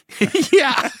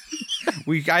 Yeah.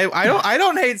 I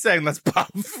don't hate saying let's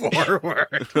Bob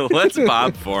Forward. Let's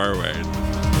Bob Forward.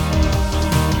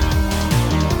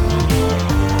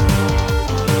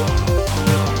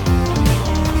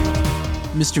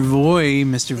 Mr. Voy,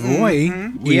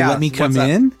 will you let me come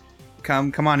in?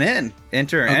 Come on in.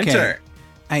 Enter.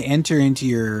 I enter into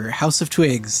your House of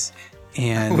Twigs.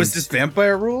 And was this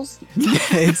vampire rules?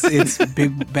 it's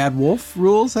Big Bad Wolf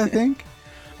rules, I think.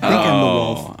 I'm the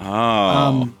wolf.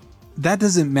 Oh. That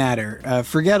doesn't matter.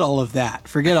 Forget all of that.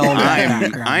 Forget all of that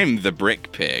background. I'm the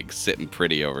brick pig sitting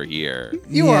pretty over here.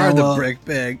 You are the brick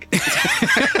pig.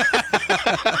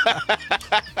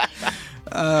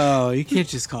 Oh, you can't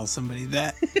just call somebody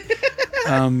that.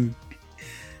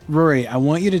 Rory, I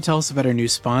want you to tell us about our new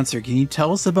sponsor. Can you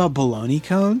tell us about bologna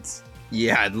cones?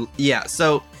 Yeah.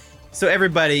 So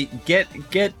everybody, get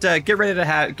ready to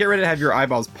have your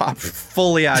eyeballs pop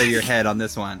fully out of your head on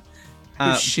this one.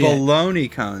 Bologna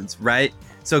cones, right?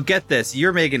 So get this: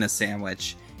 you're making a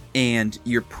sandwich, and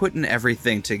you're putting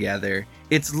everything together.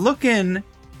 It's looking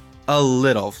a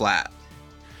little flat.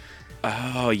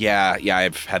 Oh yeah,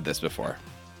 I've had this before.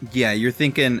 Yeah, you're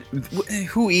thinking,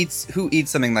 who eats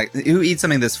something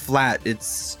this flat?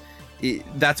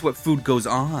 That's what food goes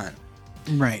on.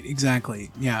 Right,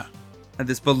 exactly. Yeah. And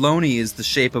this bologna is the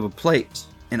shape of a plate,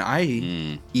 and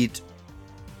I eat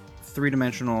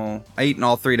three-dimensional. I eat in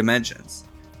all 3 dimensions.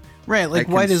 Right, like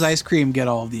why does ice cream get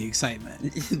all the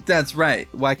excitement? That's right.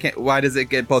 Why does it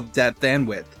get both depth and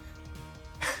width?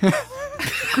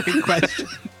 Great question.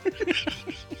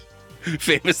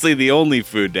 Famously the only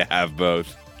food to have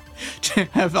both. To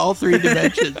have all 3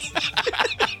 dimensions.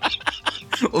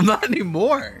 Well, not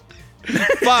anymore.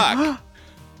 Fuck.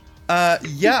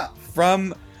 Yeah,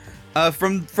 from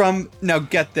now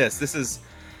get this. This is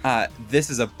a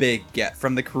big get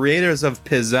from the creators of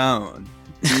Pizzone.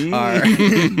 Are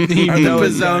the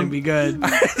Pizzone be good?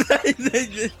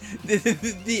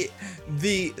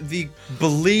 the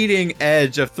bleeding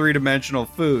edge of 3-dimensional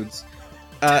foods.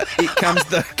 It comes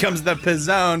the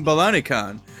Pizzone bologna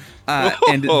cone.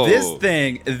 And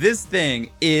this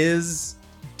thing is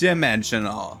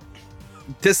dimensional.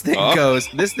 This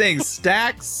thing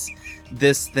stacks.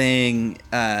 This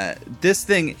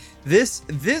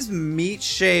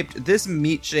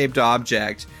meat-shaped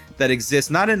object that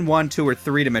exists not in 1, 2, or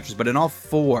 3 dimensions, but in all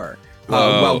 4.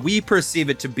 While we perceive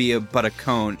it to be but a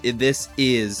cone, this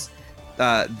is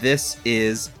a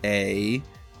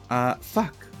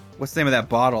fuck. What's the name of that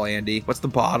bottle, Andy? What's the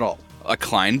bottle? A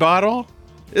Klein bottle?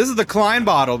 This is the Klein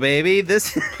bottle, baby.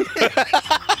 This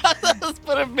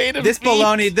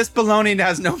bologna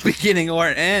has no beginning or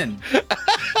end.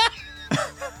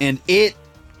 And it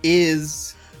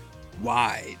is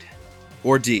wide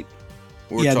or deep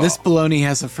or tall. This bologna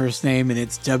has a first name and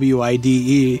it's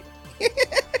WIDE.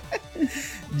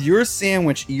 Your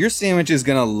sandwich is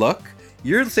gonna look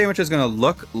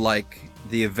like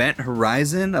the event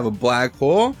horizon of a black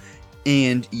hole,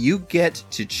 and you get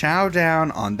to chow down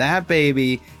on that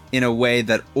baby in a way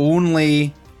that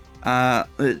only up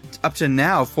to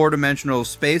now 4-dimensional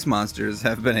space monsters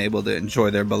have been able to enjoy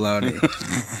their bologna.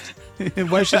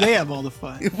 Why should they have all the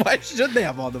fun? Why should they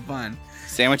have all the fun?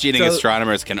 Sandwich eating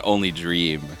astronomers can only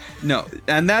dream. No,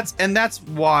 and that's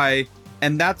why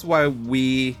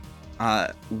we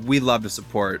love to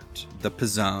support the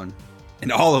Pizzone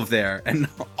and all of their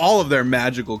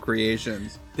magical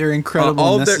creations. Their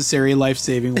incredible necessary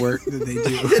life-saving work that they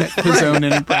do at Pizzone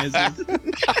Enterprises.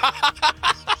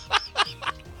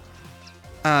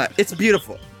 It's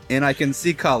beautiful, and I can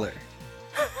see color.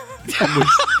 Which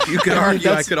you could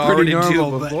argue I could already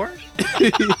do before.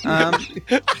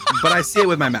 But I see it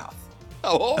with my mouth.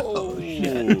 Oh.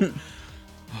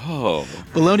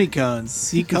 Bologna cones.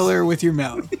 See color with your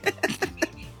mouth.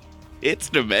 It's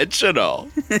dimensional.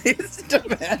 It's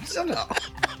dimensional.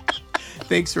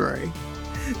 Thanks, Rory.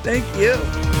 Thank you.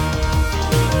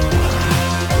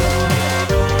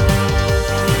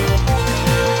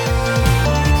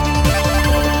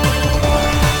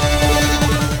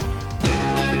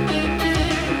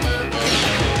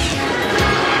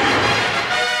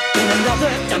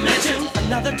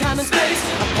 Another time and space,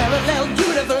 a parallel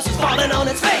universe is falling on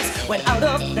its face. When out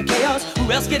of the chaos, who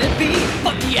else could it be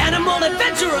but the animal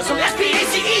adventurers from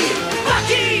SPACE?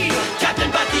 Bucky!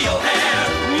 Captain Bucky O'Hare!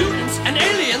 Mutants and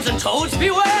aliens and toads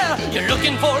beware! You're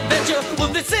looking for adventure?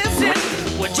 Well, this is it!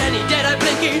 With Jenny, Deadeye,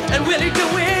 Blinky, and Willie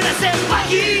DeWitt. I said,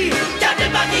 Bucky!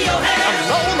 Captain Bucky O'Hare! And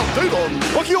now an update on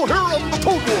Bucky O'Hare and the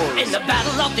Toad Wars. In the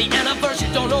battle of the universe, you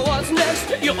don't know what's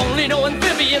next. You only know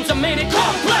amphibians are made it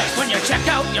complex. When you check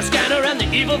out your scanner and the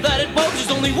evil that it pokes, there's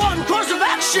only one course of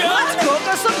action. Let's cook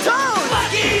us some toads!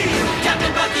 Bucky! Captain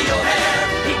Bucky O'Hare!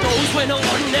 He goes where no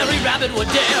ordinary rabbit would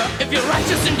dare. If your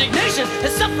righteous indignation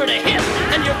has suffered a hit,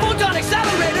 and your photon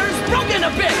accelerator is broken a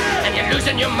bit, and you're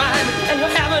losing your mind, and you're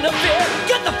having a fit,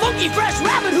 get the funky fresh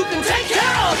rabbit who can take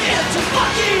care of it.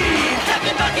 Bucky!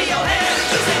 Captain Bucky O'Hare!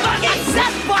 You say Bucky! I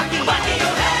said Bucky! Bucky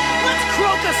O'Hare! Let's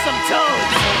croak us some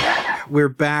toads!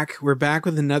 We're back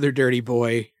with another dirty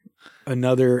boy.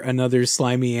 Another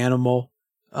slimy animal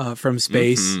from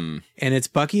space. Mm-hmm. And it's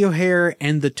Bucky O'Hare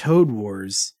and the Toad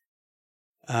Wars.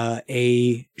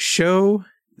 A show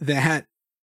that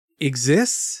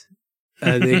exists.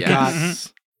 They got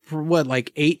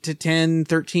like 8 to 10,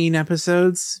 13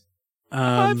 episodes.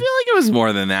 I feel like it was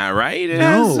more than that, right? Is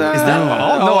that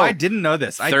all? No, I didn't know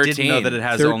this. 13. I didn't know that it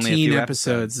has 13 only a few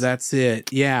episodes. That's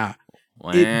it. Yeah.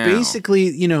 Wow. It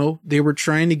basically, they were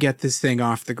trying to get this thing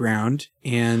off the ground,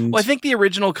 and Well, I think the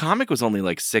original comic was only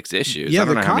like 6 issues. Yeah, I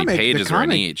don't know the how many comic- pages the were in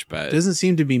comic each, but doesn't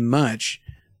seem to be much.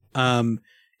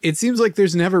 It seems like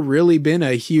there's never really been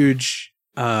a huge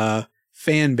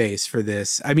fan base for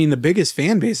this. I mean, the biggest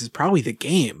fan base is probably the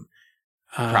game,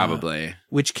 probably.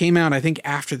 which came out I think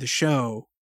after the show.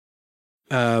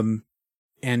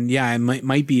 And yeah, it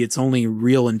might be its only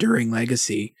real enduring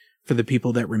legacy for the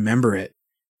people that remember it.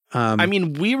 I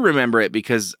mean, we remember it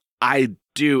because I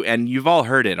do, and you've all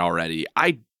heard it already.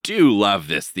 I do love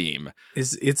this theme.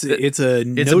 It's a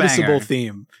noticeable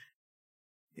theme.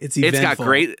 It's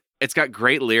eventful. It's got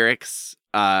great lyrics.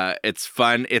 It's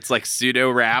fun. It's like pseudo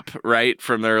rap, right,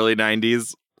 from the early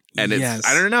 90s. And it's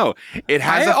I don't know. It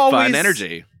has fun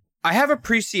energy. I have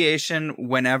appreciation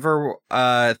whenever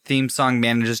a theme song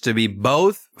manages to be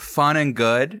both fun and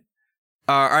good.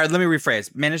 All right, let me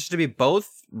rephrase. Manages to be both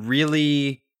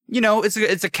really,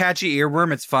 it's a catchy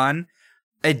earworm. It's fun.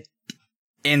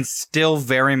 And still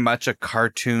very much a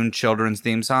cartoon children's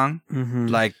theme song. Mm-hmm.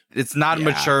 Like, it's not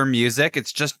mature music.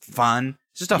 It's just fun.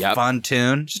 It's just a fun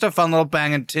tune. Just a fun little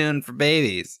banging tune for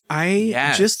babies.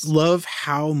 I just love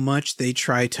how much they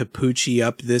try to poochie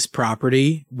up this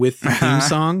property with the theme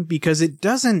song, because it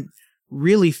doesn't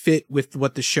really fit with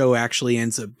what the show actually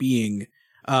ends up being.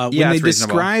 When they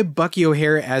describe Bucky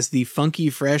O'Hare as the funky,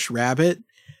 fresh rabbit,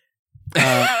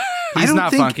 he's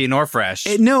not funky nor fresh.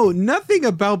 No, nothing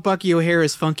about Bucky O'Hare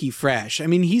is funky fresh. I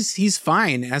mean, he's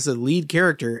fine as a lead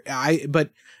character.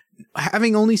 But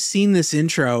having only seen this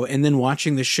intro and then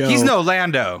watching the show, he's no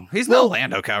Lando. He's no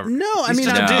Lando cover. No, I mean,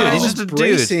 He's just a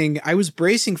dude. I was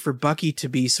bracing for Bucky to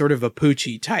be sort of a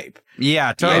Poochie type.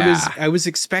 Yeah, totally. I was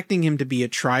expecting him to be a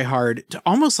tryhard,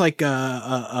 almost like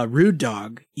a rude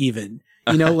dog, even.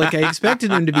 Like I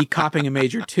expected him to be copping a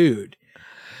major tood.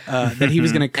 That he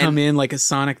was going to come in like a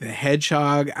Sonic the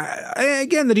Hedgehog.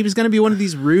 Again, that he was going to be one of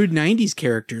these rude 90s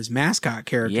characters, mascot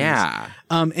characters. Yeah.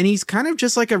 And he's kind of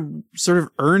just like a sort of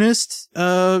earnest,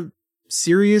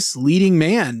 serious leading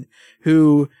man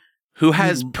who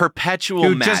has perpetual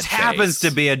who mad just face. happens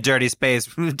to be a dirty space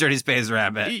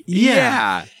rabbit.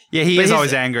 Yeah. Yeah, he is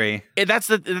always angry. That's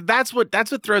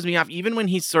what throws me off. Even when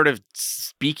he's sort of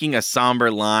speaking a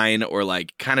somber line or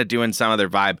like kind of doing some other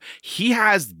vibe, he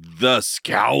has the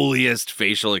scowliest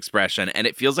facial expression, and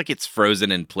it feels like it's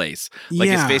frozen in place. Like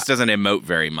his face doesn't emote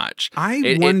very much.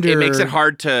 I wonder. It makes it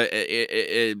hard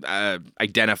to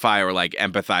identify or like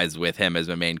empathize with him as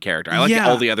a main character. I like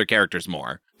all the other characters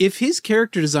more. If his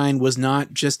character design was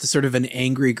not just a sort of an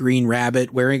angry green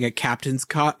rabbit wearing a captain's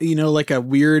like a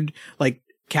weird like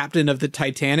Captain of the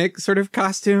Titanic sort of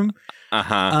costume.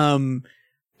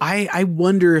 I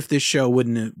wonder if this show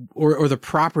wouldn't have, or the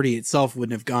property itself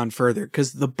wouldn't have gone further,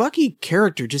 because the Bucky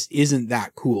character just isn't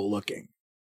that cool looking.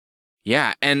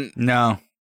 Yeah, and no.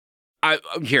 I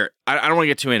don't want to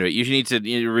get too into it. You need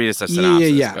to read us a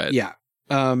synopsis.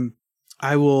 Yeah.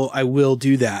 I will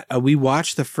do that. We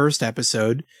watched the first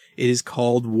episode. It is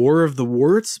called War of the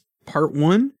Warts Part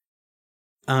 1.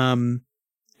 And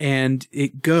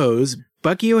it goes,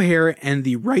 Bucky O'Hare and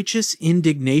the Righteous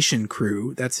Indignation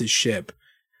crew, that's his ship,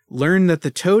 learn that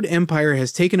the Toad Empire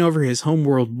has taken over his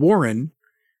homeworld Warren,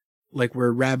 like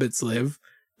where rabbits live,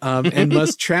 and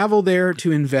must travel there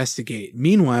to investigate.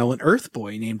 Meanwhile, an Earth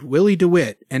boy named Willie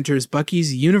DeWitt enters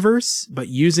Bucky's universe, but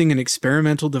using an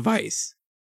experimental device.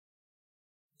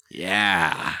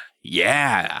 Yeah.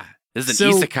 This is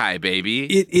an isekai, baby.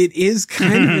 It is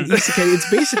kind of an isekai. It's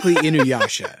basically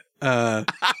Inuyasha.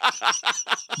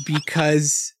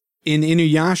 Because in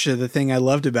Inuyasha, the thing I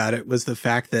loved about it was the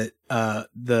fact that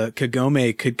the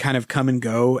Kagome could kind of come and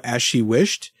go as she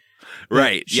wished.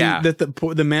 Right, That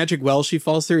the magic well she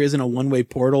falls through isn't a one-way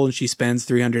portal and she spends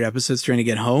 300 episodes trying to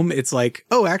get home. It's like,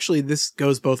 oh, actually, this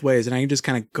goes both ways and I can just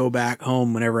kind of go back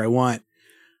home whenever I want.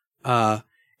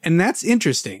 And that's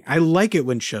interesting. I like it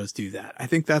when shows do that. I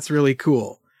think that's really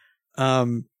cool.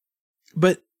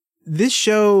 But this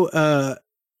show,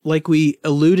 like we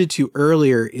alluded to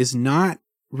earlier, is not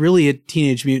really a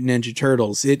Teenage Mutant Ninja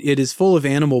Turtles. It is full of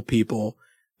animal people,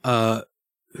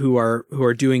 who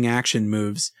are doing action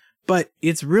moves, but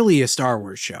it's really a Star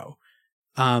Wars show.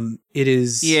 It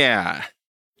is. Yeah.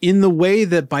 In the way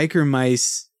that Biker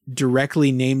Mice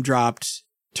directly name dropped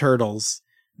Turtles,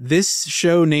 this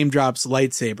show name drops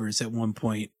lightsabers at one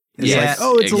point. It's like,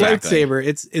 oh, it's exactly. A lightsaber.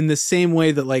 It's in the same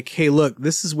way that like, hey, look,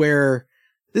 this is where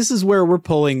we're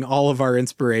pulling all of our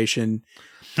inspiration.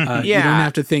 You don't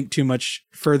have to think too much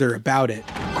further about it.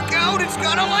 Look out, it's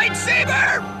got a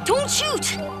lightsaber! Don't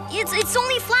shoot! It's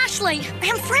only a flashlight.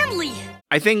 I'm friendly.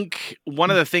 I think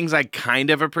one of the things I kind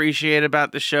of appreciate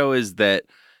about the show is that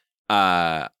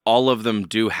all of them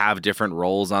do have different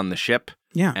roles on the ship.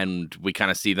 Yeah. And we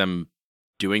kind of see them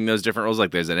doing those different roles.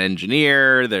 Like there's an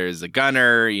engineer, there's a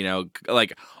gunner,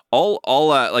 like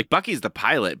like Bucky's the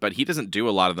pilot, but he doesn't do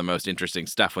a lot of the most interesting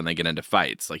stuff when they get into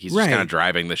fights. Like he's just kind of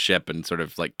driving the ship and sort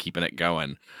of like keeping it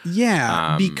going.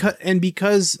 Yeah,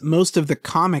 because most of the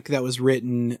comic that was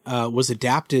written was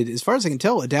adapted, as far as I can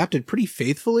tell, adapted pretty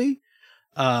faithfully.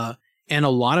 And a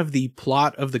lot of the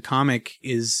plot of the comic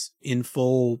is in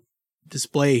full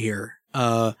display here.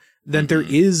 Then there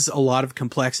is a lot of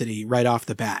complexity right off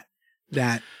the bat,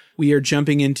 that we are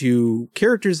jumping into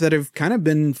characters that have kind of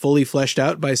been fully fleshed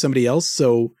out by somebody else.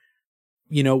 So,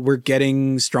 you know, we're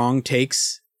getting strong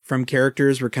takes from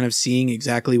characters. We're kind of seeing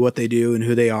exactly what they do and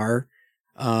who they are.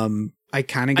 I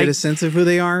kind of get a sense of who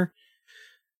they are.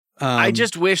 I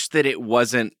just wish that it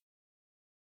wasn't.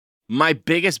 My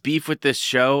biggest beef with this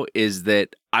show is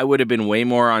that I would have been way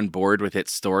more on board with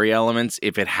its story elements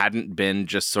if it hadn't been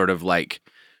just sort of like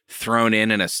thrown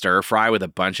in a stir fry with a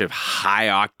bunch of high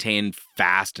octane,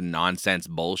 fast nonsense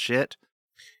bullshit.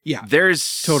 Yeah,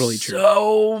 there's totally true.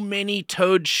 So many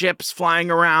Toad ships flying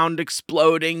around,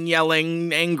 exploding,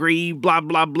 yelling, angry, blah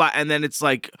blah blah, and then it's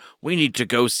like we need to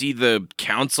go see the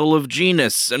Council of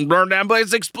Genus and burn down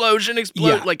place, explosion,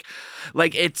 explode. Yeah.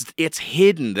 Like it's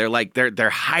hidden. They're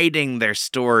hiding their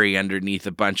story underneath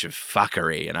a bunch of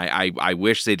fuckery, and I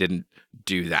wish they didn't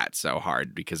do that so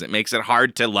hard, because it makes it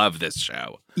hard to love this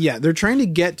show. Yeah, they're trying to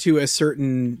get to a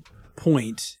certain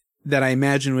point that I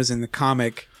imagine was in the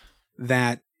comic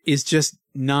that is just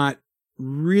not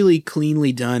really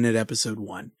cleanly done at episode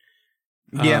 1.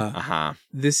 Yeah.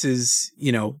 This is,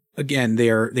 you know, again, they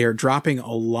are dropping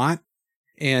a lot,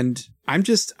 and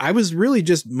I was really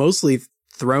just mostly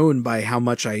thrown by how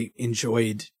much I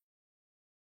enjoyed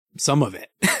some of it.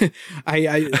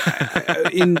 I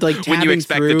in like tabbing when you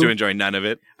expected through, to enjoy none of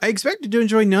it. I expected to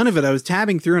enjoy none of it. I was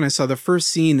tabbing through and I saw the first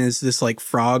scene is this like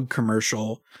frog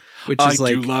commercial, which is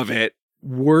like, I do love it.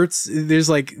 Warts. There's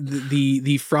like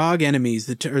the frog enemies,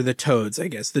 or the toads, I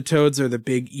guess. The toads are the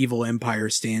big evil empire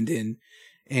stand-in,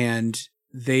 and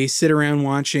they sit around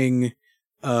watching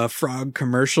frog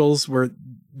commercials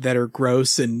that are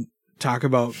gross and talk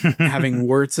about having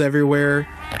warts everywhere.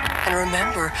 And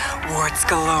remember, Warts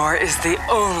Galore is the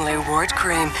only wart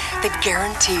cream that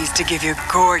guarantees to give you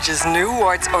gorgeous new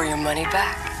warts or your money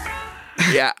back.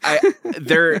 Yeah,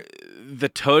 the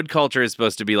toad culture is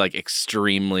supposed to be like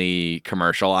extremely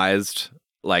commercialized,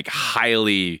 like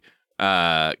highly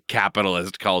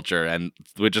capitalist culture, and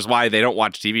which is why they don't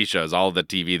watch TV shows. All the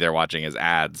TV they're watching is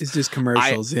ads. It's just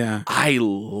commercials. Yeah. I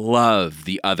love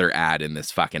the other ad in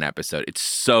this fucking episode. It's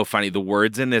so funny. The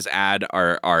words in this ad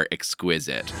are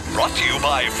exquisite. Brought to you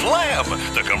by Flam,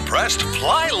 the compressed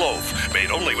fly loaf, made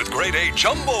only with grade A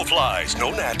jumbo flies. No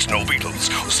gnats, no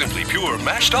beetles, simply pure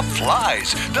mashed up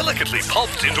flies, delicately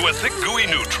pulped into a thick, gooey,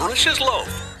 nutritious loaf.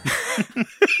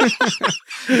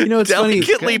 You know, it's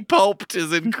delicately funny. Pulped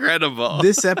is incredible.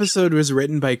 This episode was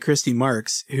written by Christy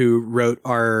Marks, who wrote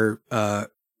our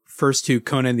first 2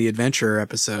 Conan the Adventurer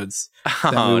episodes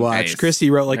that we watched. Nice.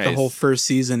 Christy wrote like the whole first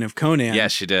season of Conan.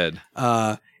 Yes, she did.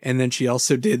 And then she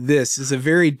also did this. It's a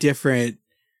very different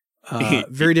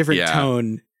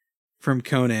tone from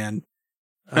Conan.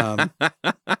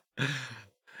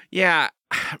 Yeah,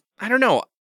 I don't know.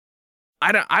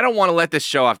 I don't want to let this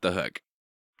show off the hook.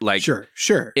 Like, sure.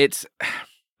 It's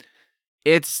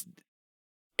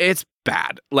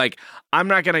bad. Like, I'm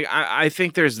not gonna. I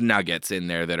think there's nuggets in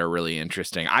there that are really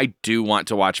interesting. I do want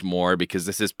to watch more, because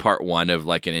this is part 1 of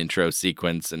like an intro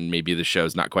sequence, and maybe the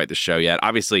show's not quite the show yet.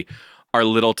 Obviously, our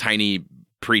little tiny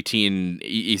preteen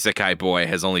isekai boy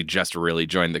has only just really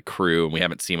joined the crew, and we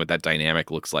haven't seen what that dynamic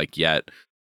looks like yet.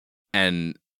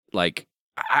 And like,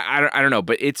 I don't know,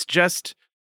 but it's just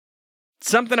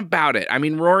something about it. I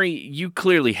mean, Rory, you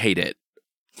clearly hate it.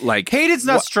 Like, hate is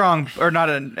not strong, or not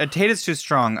hate is too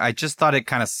strong. I just thought it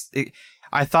kind of.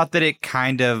 I thought that it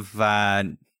kind of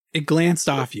it glanced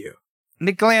off you.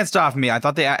 It glanced off me. I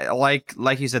thought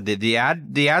like you said, the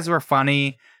ads were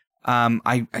funny.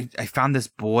 I found this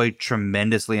boy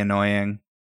tremendously annoying.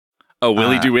 Oh,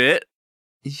 Willie DeWitt?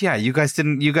 Yeah, you guys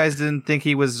didn't think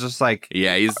he was just like,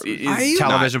 yeah, he's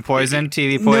television poison,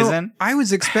 TV poison. No, I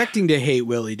was expecting to hate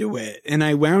Willie DeWitt, and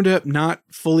I wound up not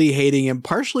fully hating him,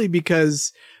 partially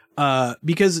because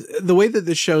the way that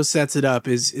the show sets it up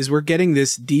is we're getting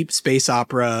this deep space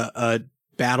opera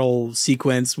battle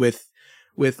sequence with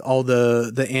all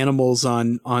the animals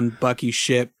on Bucky's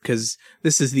ship, because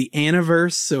this is the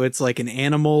Aniverse, so it's like an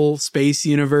animal space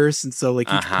universe, and so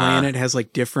like each planet has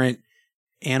like different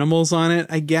animals on it,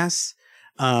 I guess.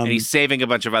 And he's saving a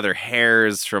bunch of other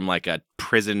hares from like a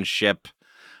prison ship.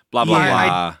 Blah blah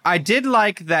blah. I did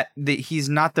like that he's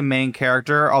not the main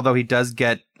character, although he does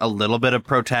get a little bit of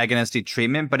protagonistic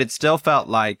treatment, but it still felt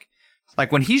like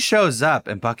Like when he shows up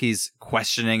and Bucky's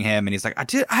questioning him and he's like, I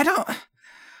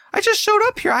just showed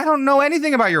up here. I don't know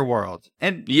anything about your world.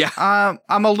 And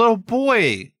I'm a little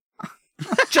boy.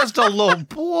 Just a little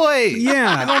boy.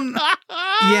 Yeah.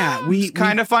 It's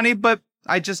kind of funny, but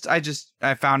I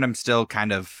found him still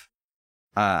kind of,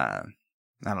 I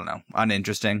don't know,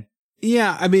 uninteresting.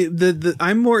 Yeah. I mean,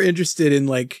 I'm more interested in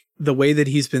like the way that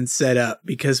he's been set up,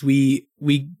 because we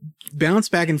bounce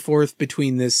back and forth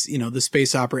between this, you know, the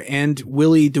space opera and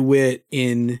Willie DeWitt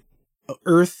in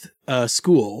Earth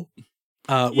school.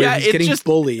 Where he's getting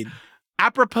bullied.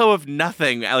 Apropos of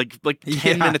nothing, like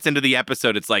 10 minutes into the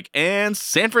episode, it's like, and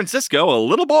San Francisco, a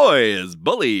little boy is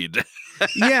bullied.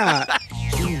 Yeah.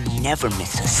 You never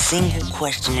miss a single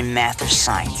question in math or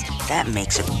science. That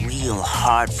makes it real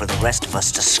hard for the rest of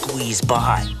us to squeeze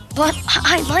by. But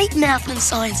I like math and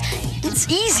science. It's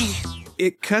easy.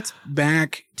 It cuts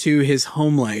back to his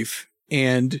home life,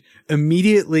 and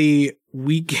immediately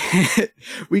we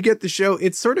get the show.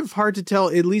 It's sort of hard to tell,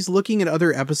 at least looking at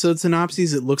other episode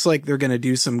synopses, it looks like they're going to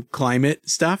do some climate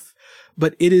stuff,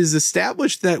 but it is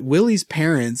established that Willie's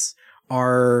parents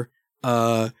are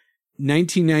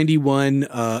 1991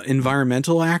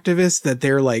 environmental activists, that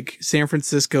they're like San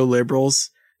Francisco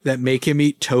liberals that make him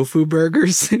eat tofu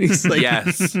burgers. And he's like,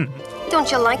 yes. Don't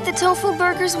you like the tofu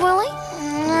burgers, Willie?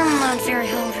 I'm not very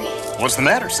hungry. What's the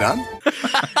matter, son?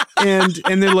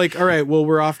 and they're like, all right, well,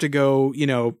 we're off to go, you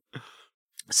know,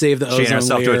 save the ozone chain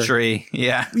ourselves layer. to a tree.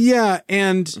 Yeah. Yeah.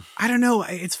 And I don't know.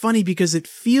 It's funny because it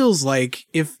feels like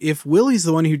if Willie's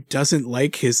the one who doesn't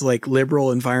like his like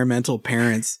liberal environmental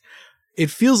parents,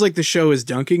 it feels like the show is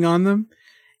dunking on them.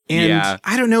 And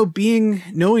I don't know,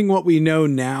 knowing what we know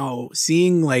now,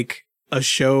 seeing like a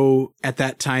show at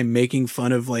that time making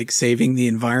fun of like saving the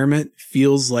environment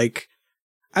feels like,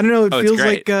 I don't know. It feels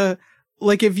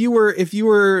like if you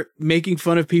were making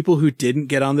fun of people who didn't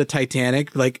get on the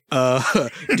Titanic, like,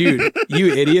 dude,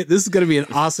 you idiot. This is going to be an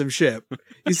awesome ship.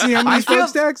 You see how many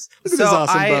smokestacks? Look at this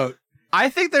awesome boat. I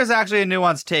think there's actually a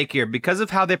nuanced take here because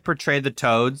of how they portray the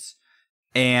toads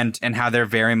and how they're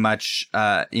very much,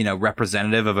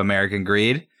 representative of American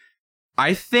greed.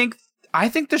 I think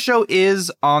the show is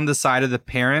on the side of the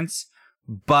parents,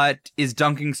 but is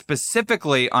dunking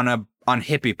specifically on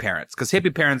hippie parents, because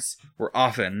hippie parents were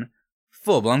often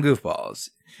full-blown goofballs.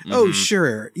 Oh,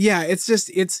 sure. Yeah, it's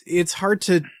just, it's hard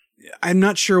to, I'm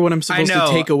not sure what I'm supposed to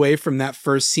take away from that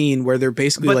first scene where they're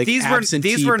basically like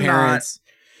absentee parents.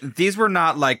 These were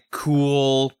not like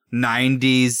cool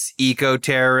 90s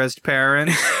eco-terrorist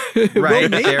parents, right? Well,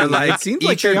 they're like, it seems eat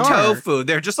like your they are. tofu.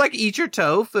 They're just like, eat your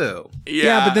tofu.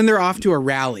 Yeah, but then they're off to a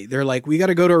rally. They're like, we got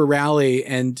to go to a rally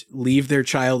and leave their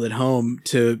child at home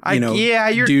to,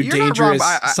 do dangerous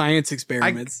science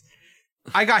experiments.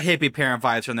 I got hippie parent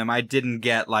vibes from them. I didn't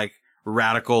get like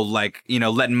radical, like,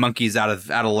 letting monkeys out of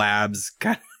labs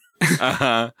kind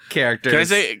of characters. Can I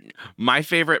say my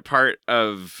favorite part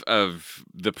of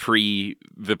the pre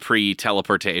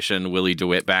teleportation Willie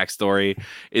DeWitt backstory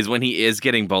is when he is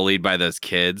getting bullied by those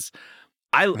kids.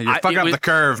 You're fucking up the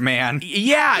curve, man.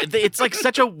 Yeah, it's like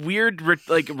such a weird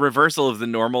reversal of the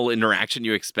normal interaction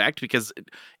you expect, because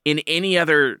in any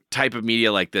other type of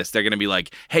media like this, they're going to be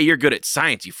like, hey, you're good at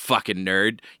science, you fucking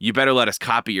nerd. You better let us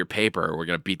copy your paper or we're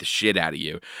going to beat the shit out of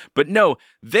you. But no,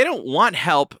 they don't want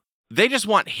help. They just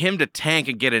want him to tank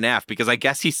and get an F, because I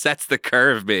guess he sets the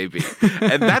curve, maybe.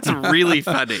 And that's really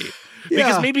funny.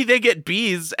 Because maybe they get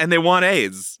B's and they want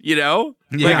A's, you know?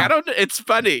 Yeah. Like, it's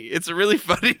funny. It's really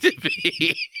funny to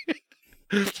me.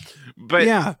 But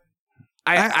yeah,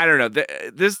 I don't know.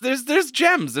 There's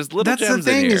gems. There's little gems in here. That's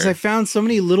the thing, is I found so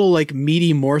many little like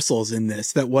meaty morsels in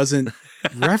this that wasn't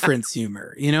reference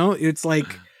humor. You know, it's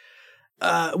like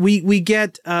we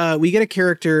get a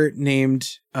character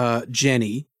named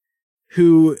Jenny,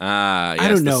 who I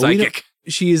don't know.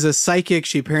 She is a psychic.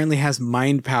 She apparently has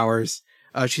mind powers.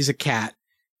 She's a cat.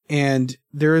 And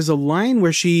there is a line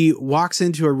where she walks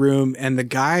into a room and the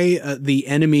guy, the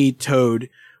enemy toad,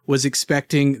 was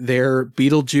expecting their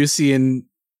Beetlejuicean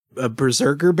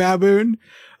berserker baboon,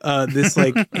 this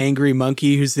like angry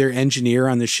monkey who's their engineer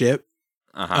on the ship.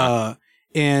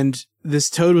 And this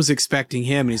toad was expecting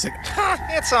him, and he's like,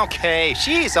 it's okay.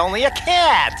 She's only a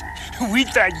cat. We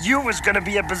thought you was gonna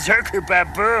be a berserker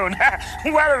baboon.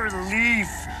 What a relief.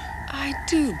 I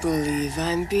do believe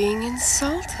I'm being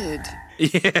insulted.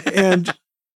 Yeah. And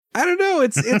I don't know.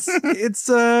 It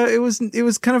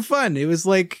was kind of fun. It was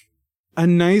like a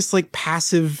nice, like,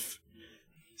 passive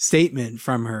statement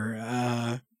from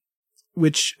her,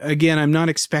 which again, I'm not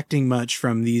expecting much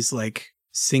from these like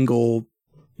single,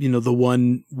 the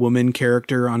one woman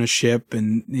character on a ship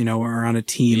and, or on a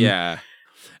team. Yeah.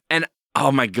 And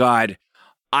oh my God,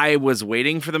 I was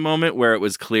waiting for the moment where it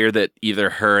was clear that either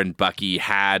her and Bucky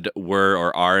were,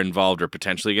 or are involved or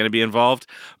potentially going to be involved.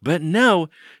 But no,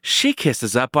 she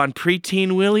kisses up on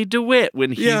preteen Willie DeWitt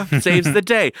when he saves the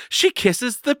day. She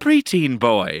kisses the preteen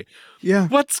boy. Yeah.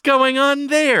 What's going on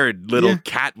there, little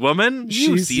cat woman?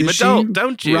 You seem adult,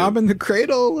 don't you? Robbing the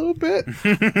cradle a little bit.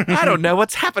 I don't know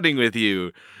what's happening with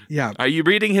you. Yeah. Are you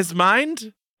reading his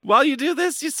mind while you do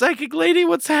this, you psychic lady?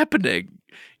 What's happening?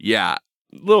 Yeah,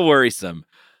 a little worrisome.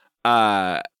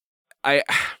 Let's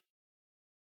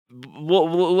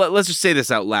just say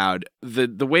this out loud.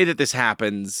 The way that this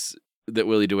happens, that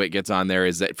Willie DeWitt gets on there,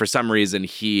 is that for some reason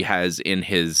he has in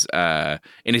his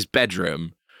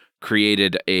bedroom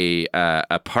created a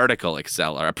particle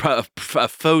accelerator, a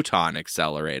photon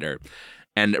accelerator,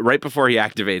 and right before he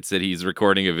activates it, he's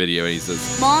recording a video and he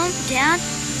says, "Mom, Dad,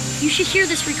 you should hear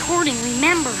this recording.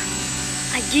 Remember,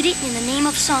 I did it in the name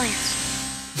of science."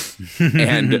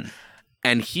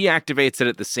 And he activates it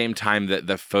at the same time that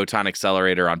the photon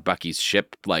accelerator on Bucky's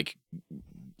ship,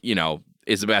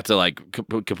 is about to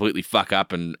completely fuck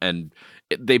up, and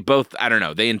they both, I don't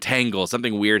know, they entangle.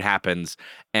 Something weird happens,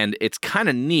 and it's kind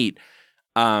of neat.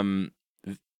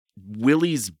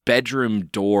 Willie's bedroom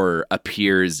door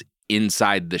appears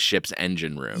inside the ship's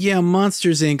engine room. Yeah,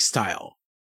 Monsters Inc. style.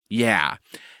 Yeah,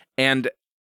 and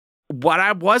what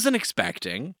I wasn't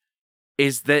expecting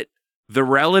is that the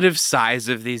relative size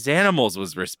of these animals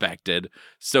was respected.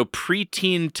 So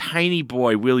preteen tiny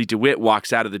boy Willie DeWitt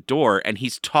walks out of the door and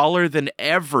he's taller than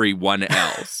everyone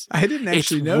else. I didn't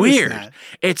actually notice weird. that.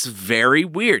 It's very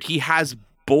weird. He has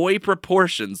boy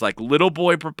proportions, like little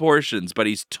boy proportions, but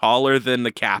he's taller than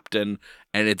the captain,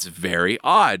 and it's very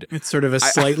odd. It's sort of a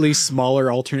slightly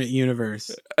smaller alternate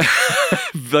universe.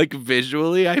 Like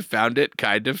visually, I found it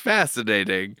kind of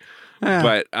fascinating.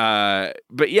 But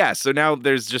yeah, so now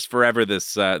there's just forever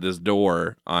this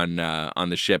door on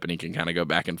the ship, and he can kind of go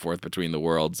back and forth between the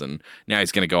worlds, and now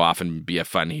he's going to go off and be a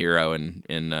fun hero in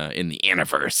the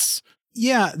Aniverse.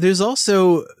 Yeah, there's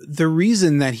also the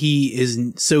reason that he is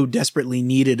so desperately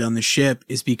needed on the ship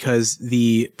is because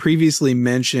the previously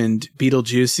mentioned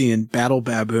Beetlejuicean Battle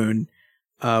Baboon,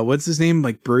 what's his name,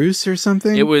 like Bruce or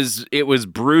something? It was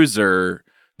Bruiser.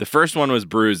 The first one was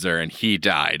Bruiser, and he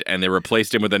died, and they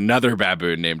replaced him with another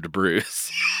baboon named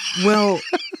Bruce. Well,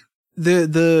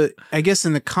 the I guess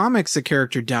in the comics the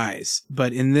character dies,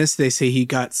 but in this they say he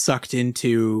got sucked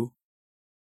into.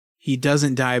 He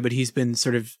doesn't die, but he's been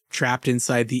sort of trapped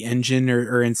inside the engine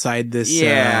or inside this.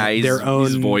 Yeah, he's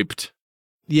VoIPed.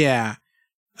 Yeah,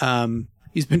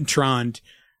 he's been troned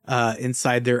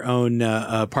inside their own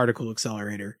particle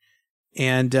accelerator.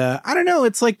 And I don't know,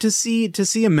 it's like to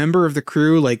see a member of the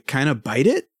crew like kind of bite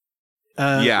it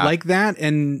like that,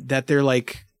 and that they're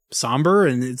like somber,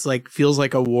 and it's like feels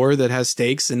like a war that has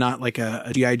stakes and not like a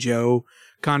G.I. Joe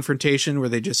confrontation where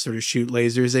they just sort of shoot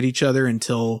lasers at each other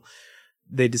until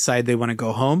they decide they want to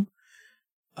go home.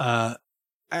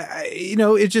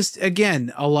 It just,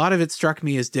 again, a lot of it struck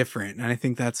me as different, and I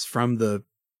think that's from the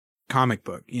comic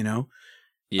book,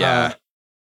 Yeah.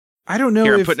 I don't know.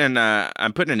 Here,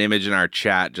 I'm putting an image in our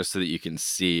chat just so that you can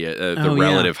see the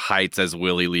relative heights as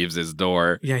Willie leaves his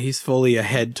door. Yeah, he's fully a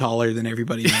head taller than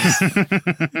everybody else.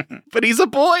 But he's a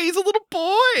boy. He's a little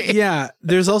boy. Yeah,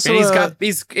 there's also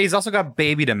he's also got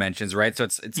baby dimensions, right? So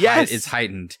it's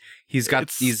heightened. He's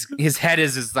got his head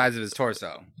is the size of his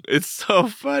torso. It's so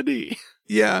funny.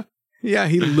 Yeah,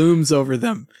 he looms over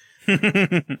them.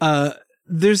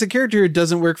 There's a character who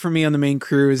doesn't work for me on the main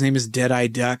crew. His name is Deadeye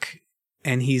Duck.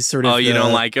 And he's sort of... Oh, you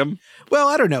don't like him? Well,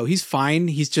 I don't know. He's fine.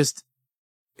 He's just...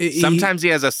 Sometimes he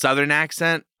has a southern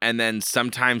accent, and then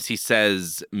sometimes he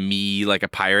says me like a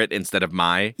pirate instead of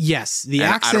my. Yes, the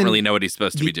accent... I don't really know what he's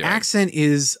supposed to be doing. The accent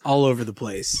is all over the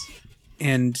place.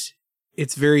 And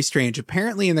it's very strange.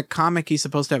 Apparently in the comic, he's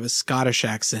supposed to have a Scottish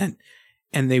accent.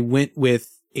 And they went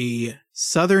with a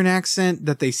southern accent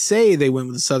that they say they went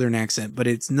with a southern accent, but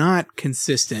it's not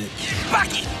consistent.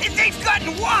 Bucky, they've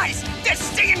gotten wise! They're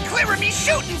staying clear of me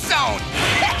shooting zone!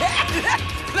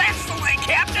 That's the way,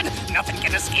 Captain! Nothing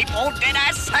can escape old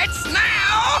Deadeye's sights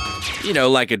now!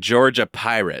 Like a Georgia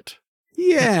pirate.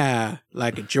 Yeah,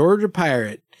 like a Georgia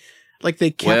pirate. Like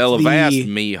they kept avast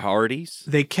me hearties.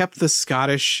 They kept the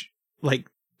Scottish,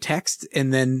 text,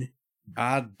 and then...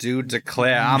 I do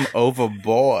declare I'm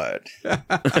overboard.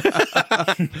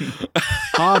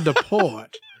 Hard to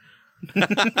port.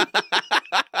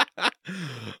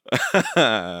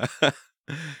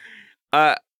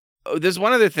 There's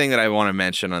one other thing that I want to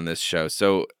mention on this show.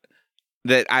 So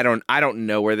that I don't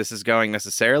know where this is going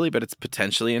necessarily, but it's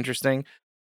potentially interesting.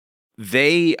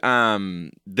 They're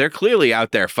clearly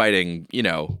out there fighting,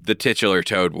 the titular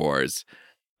Toad Wars.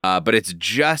 but it's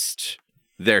just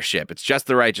their ship. It's just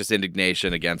the righteous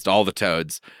indignation against all the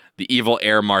Toads, the evil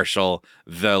air marshal,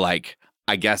 the like,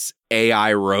 I guess,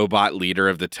 AI robot leader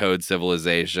of the Toad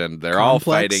civilization. They're all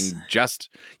fighting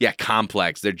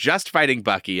Complex. They're just fighting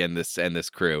Bucky and this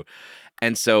crew.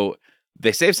 And so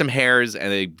they save some hairs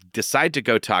and they decide to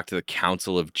go talk to the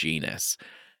Council of Genus.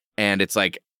 And it's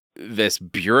like this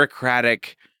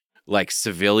bureaucratic, like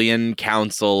civilian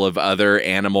council of other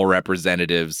animal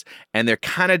representatives. And they're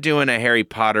kind of doing a Harry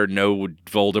Potter, no,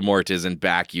 Voldemort isn't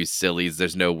back, you sillies,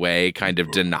 there's no way kind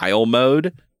of denial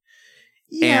mode.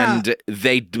 Yeah. And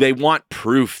they want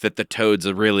proof that the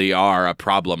Toads really are a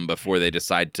problem before they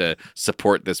decide to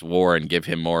support this war and give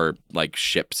him more like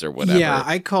ships or whatever. Yeah,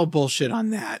 I call bullshit on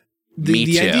that. Me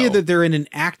the too. idea that they're in an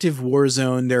active war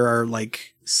zone, there are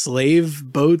like slave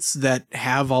boats that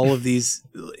have all of these,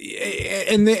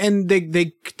 and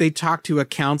they talk to a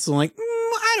council like,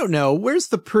 I don't know, where's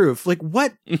the proof? Like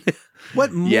what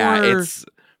more? Yeah, it's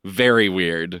very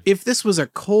weird. If this was a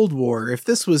Cold War, if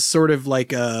this was sort of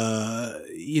like a,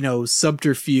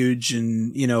 subterfuge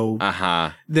and,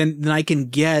 then I can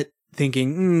get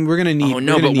thinking, we're going to need. Oh,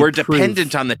 no, but we're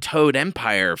dependent on the Toad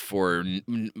Empire for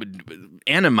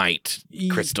animite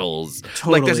crystals.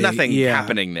 Totally, like, there's nothing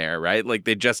happening there, right? Like,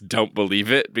 they just don't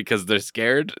believe it because they're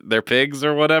scared. They're pigs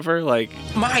or whatever. Like,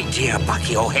 my dear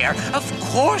Bucky O'Hare, of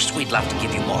course we'd love to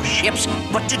give you more ships,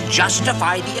 but to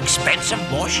justify the expense of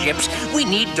more ships, we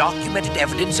need documented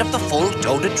evidence of the full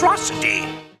Toad atrocity.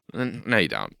 No, you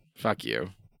don't. Fuck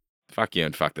you. Fuck you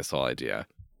and fuck this whole idea.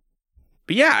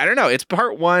 But yeah, I don't know. It's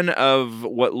part one of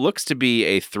what looks to be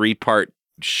a 3-part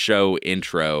show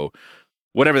intro,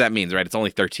 whatever that means, right? It's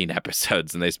only 13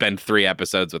 episodes, and they spend 3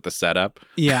 episodes with the setup.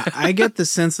 Yeah, I get the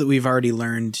sense that we've already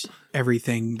learned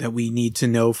everything that we need to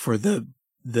know for the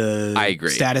I agree.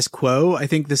 Status quo. I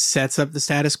think this sets up the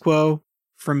status quo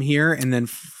from here, and then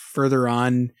further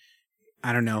on,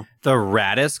 I don't know. The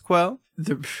Radis quo?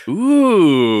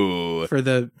 Ooh. For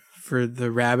the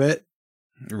rabbit.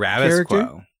 Rabbit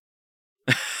quo.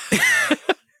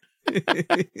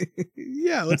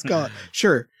 Yeah, let's call it.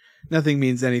 Sure. Nothing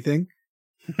means anything.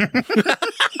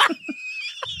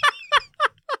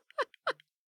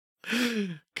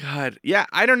 God. Yeah,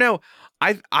 I don't know.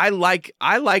 I like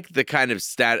the kind of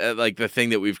like the thing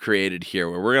that we've created here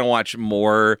where we're going to watch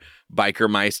more Biker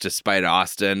Mice to spite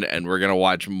Austin, and we're going to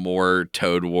watch more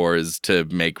Toad Wars to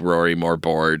make Rory more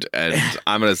bored, and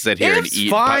I'm going to sit here and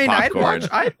eat popcorn.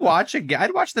 I'd watch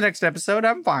the next episode.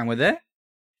 I'm fine with it.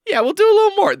 Yeah, we'll do a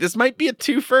little more. This might be a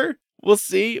twofer. We'll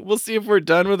see. We'll see if we're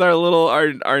done with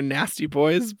our nasty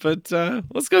boys, but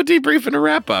let's go debrief and a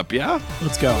wrap up, yeah?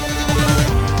 Let's go.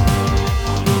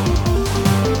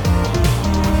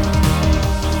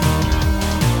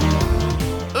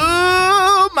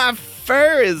 My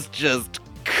fur is just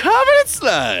covered in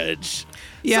sludge.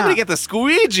 Yeah. Somebody get the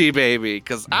squeegee, baby,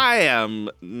 because I am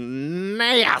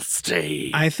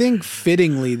nasty. I think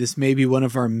fittingly, this may be one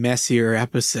of our messier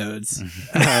episodes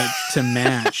to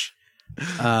match.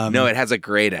 No, it has a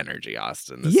great energy,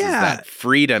 Austin. This is that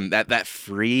freedom, that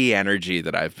free energy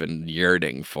that I've been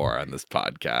yearning for on this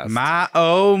podcast.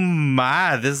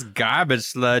 My, this garbage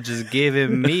sludge is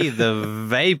giving me the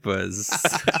vapors.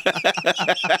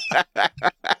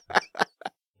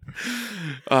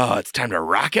 Oh, it's time to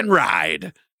rock and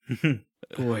ride.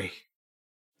 Boy.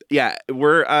 Yeah,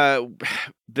 we're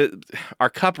our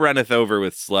cup runneth over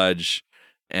with sludge,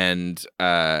 and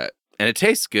it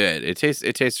tastes good. It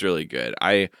tastes really good.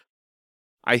 I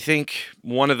think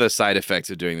one of the side effects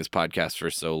of doing this podcast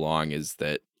for so long is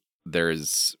that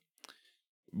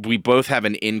we both have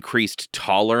an increased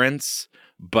tolerance,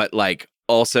 but like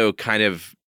also kind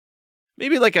of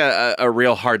maybe like a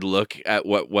real hard look at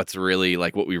what's really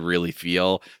like what we really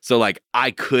feel. So like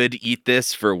I could eat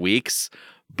this for weeks,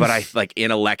 but I like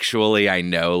intellectually I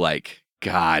know like,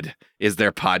 God, is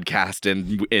there podcast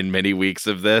in many weeks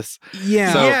of this?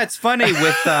 Yeah. So, yeah, it's funny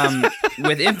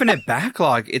with Infinite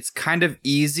Backlog, it's kind of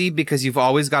easy because you've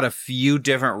always got a few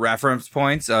different reference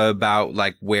points about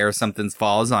like where something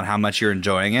falls on how much you're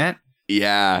enjoying it.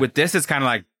 Yeah. With this, it's kind of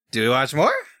like, do we watch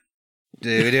more?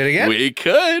 Do we do it again? We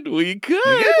could.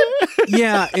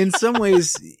 Yeah, in some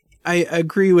ways, I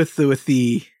agree with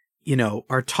the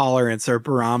our tolerance, our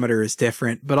barometer is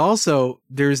different, but also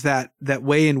there's that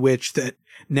way in which that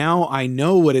now I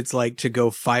know what it's like to go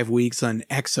 5 weeks on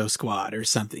Exo Squad or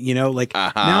something, now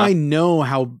I know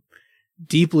how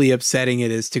deeply upsetting it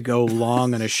is to go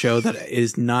long on a show that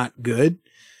is not good.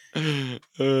 And,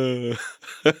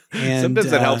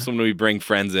 sometimes it helps when we bring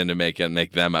friends in to make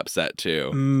them upset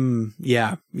too.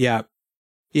 Yeah.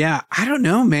 I don't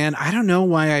know, man. I don't know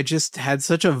why I just had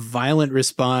such a violent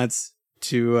response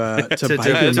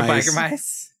biker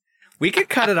mice. We could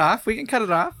cut it off.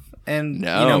 And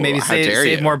maybe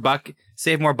save more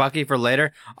Bucky for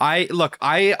later.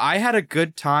 I had a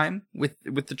good time with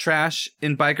the trash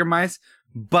in Biker Mice,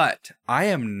 but I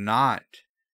am not.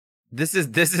 This is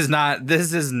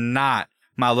not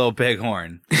my little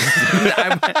bighorn.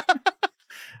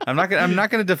 I'm not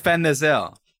gonna defend this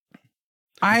ill.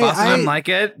 If I didn't like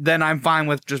it, then I'm fine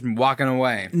with just walking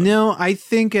away. No, I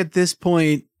think at this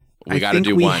point, we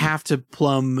have to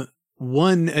plumb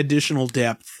one additional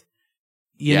depth,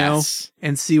 you know,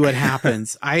 and see what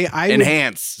happens.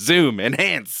 Enhance.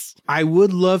 I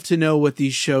would love to know what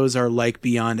these shows are like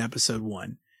beyond episode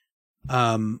 1.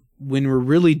 When we're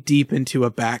really deep into a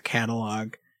back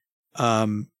catalog. How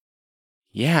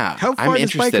far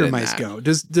does Biker Mice go?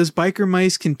 Does Biker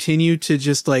Mice continue to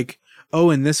just like,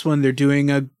 in this one they're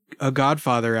doing a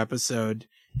Godfather episode,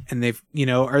 and they've,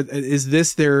 is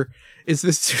this their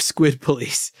Squid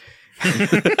Police?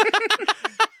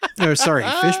 Oh, sorry,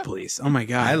 Fish Police. Oh my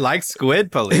god, I like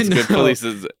Squid Police. Squid Police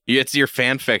it's your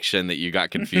fan fiction that you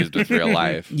got confused with real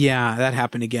life. Yeah, that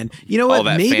happened again. You know what? All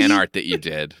that fan art that you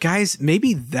did, guys.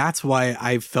 Maybe that's why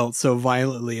I felt so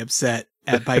violently upset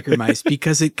at Biker Mice,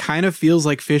 because it kind of feels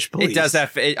like Fish Police. It does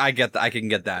have. I can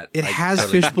get that. It has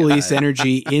totally Fish Police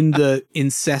energy in the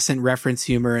incessant reference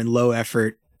humor and low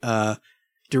effort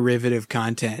derivative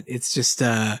content. It's just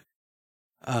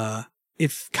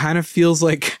it kind of feels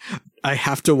like I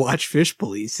have to watch Fish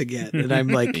Police again, and I'm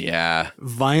like,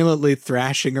 violently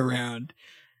thrashing around,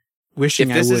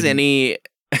 wishing I wouldn't.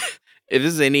 If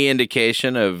this is any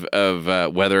indication of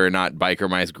whether or not Biker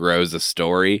Mice grows a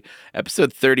story,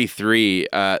 episode 33,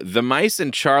 the mice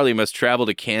and Charlie must travel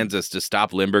to Kansas to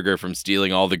stop Limburger from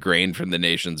stealing all the grain from the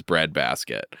nation's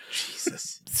breadbasket.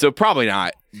 Jesus. So probably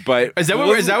not. But is that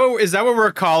what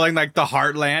we're calling like the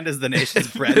heartland is the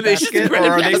nation's breadbasket?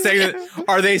 Or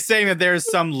are they saying that there's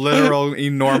some literal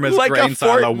enormous like grain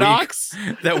silo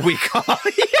that we call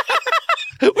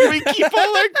where we keep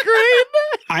all our grain?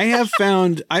 I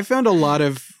found a lot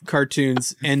of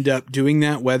cartoons end up doing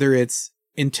that, whether it's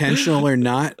intentional or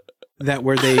not, that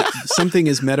where something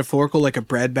is metaphorical, like a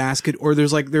breadbasket, or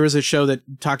there was a show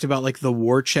that talked about like the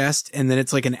war chest, and then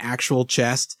it's like an actual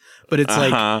chest, but it's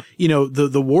like,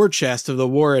 the war chest of the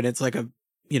war, and it's like a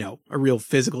real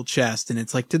physical chest, and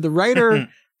it's like, did the writer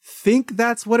think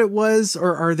that's what it was,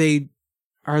 or are they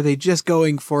just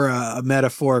going for a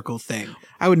metaphorical thing?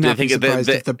 I would not be surprised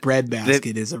if the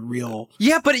breadbasket is a real...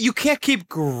 Yeah, but you can't keep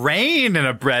grain in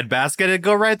a breadbasket. It'd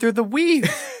go right through the weave.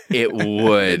 It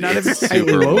would. It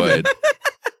super would.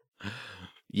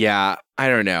 Yeah, I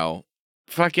don't know.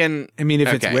 Fucking... I mean,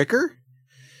 if it's wicker?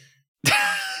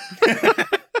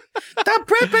 That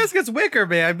breadbasket's wicker,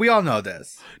 man. We all know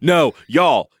this. No,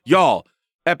 y'all.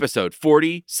 Episode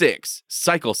 46,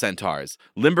 Cycle Centaurs.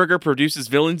 Limburger produces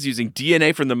villains using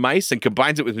DNA from the mice and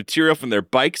combines it with material from their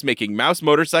bikes, making mouse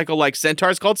motorcycle-like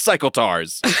centaurs called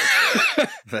Cycletars.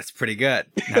 That's pretty good.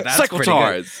 Now, that's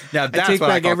Cycletars. Now that's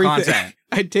what I call content.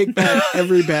 I take back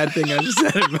every bad thing I've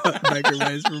said about Biker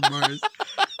Mice from Mars.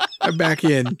 I'm back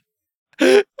in.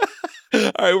 All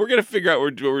right, we're going to figure out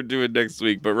what we're doing next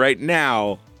week, but right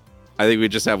now, I think we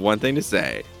just have one thing to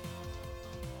say.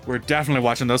 We're definitely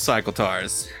watching those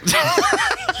Cycletars.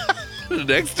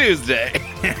 Next Tuesday.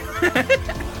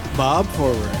 Bob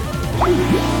forward.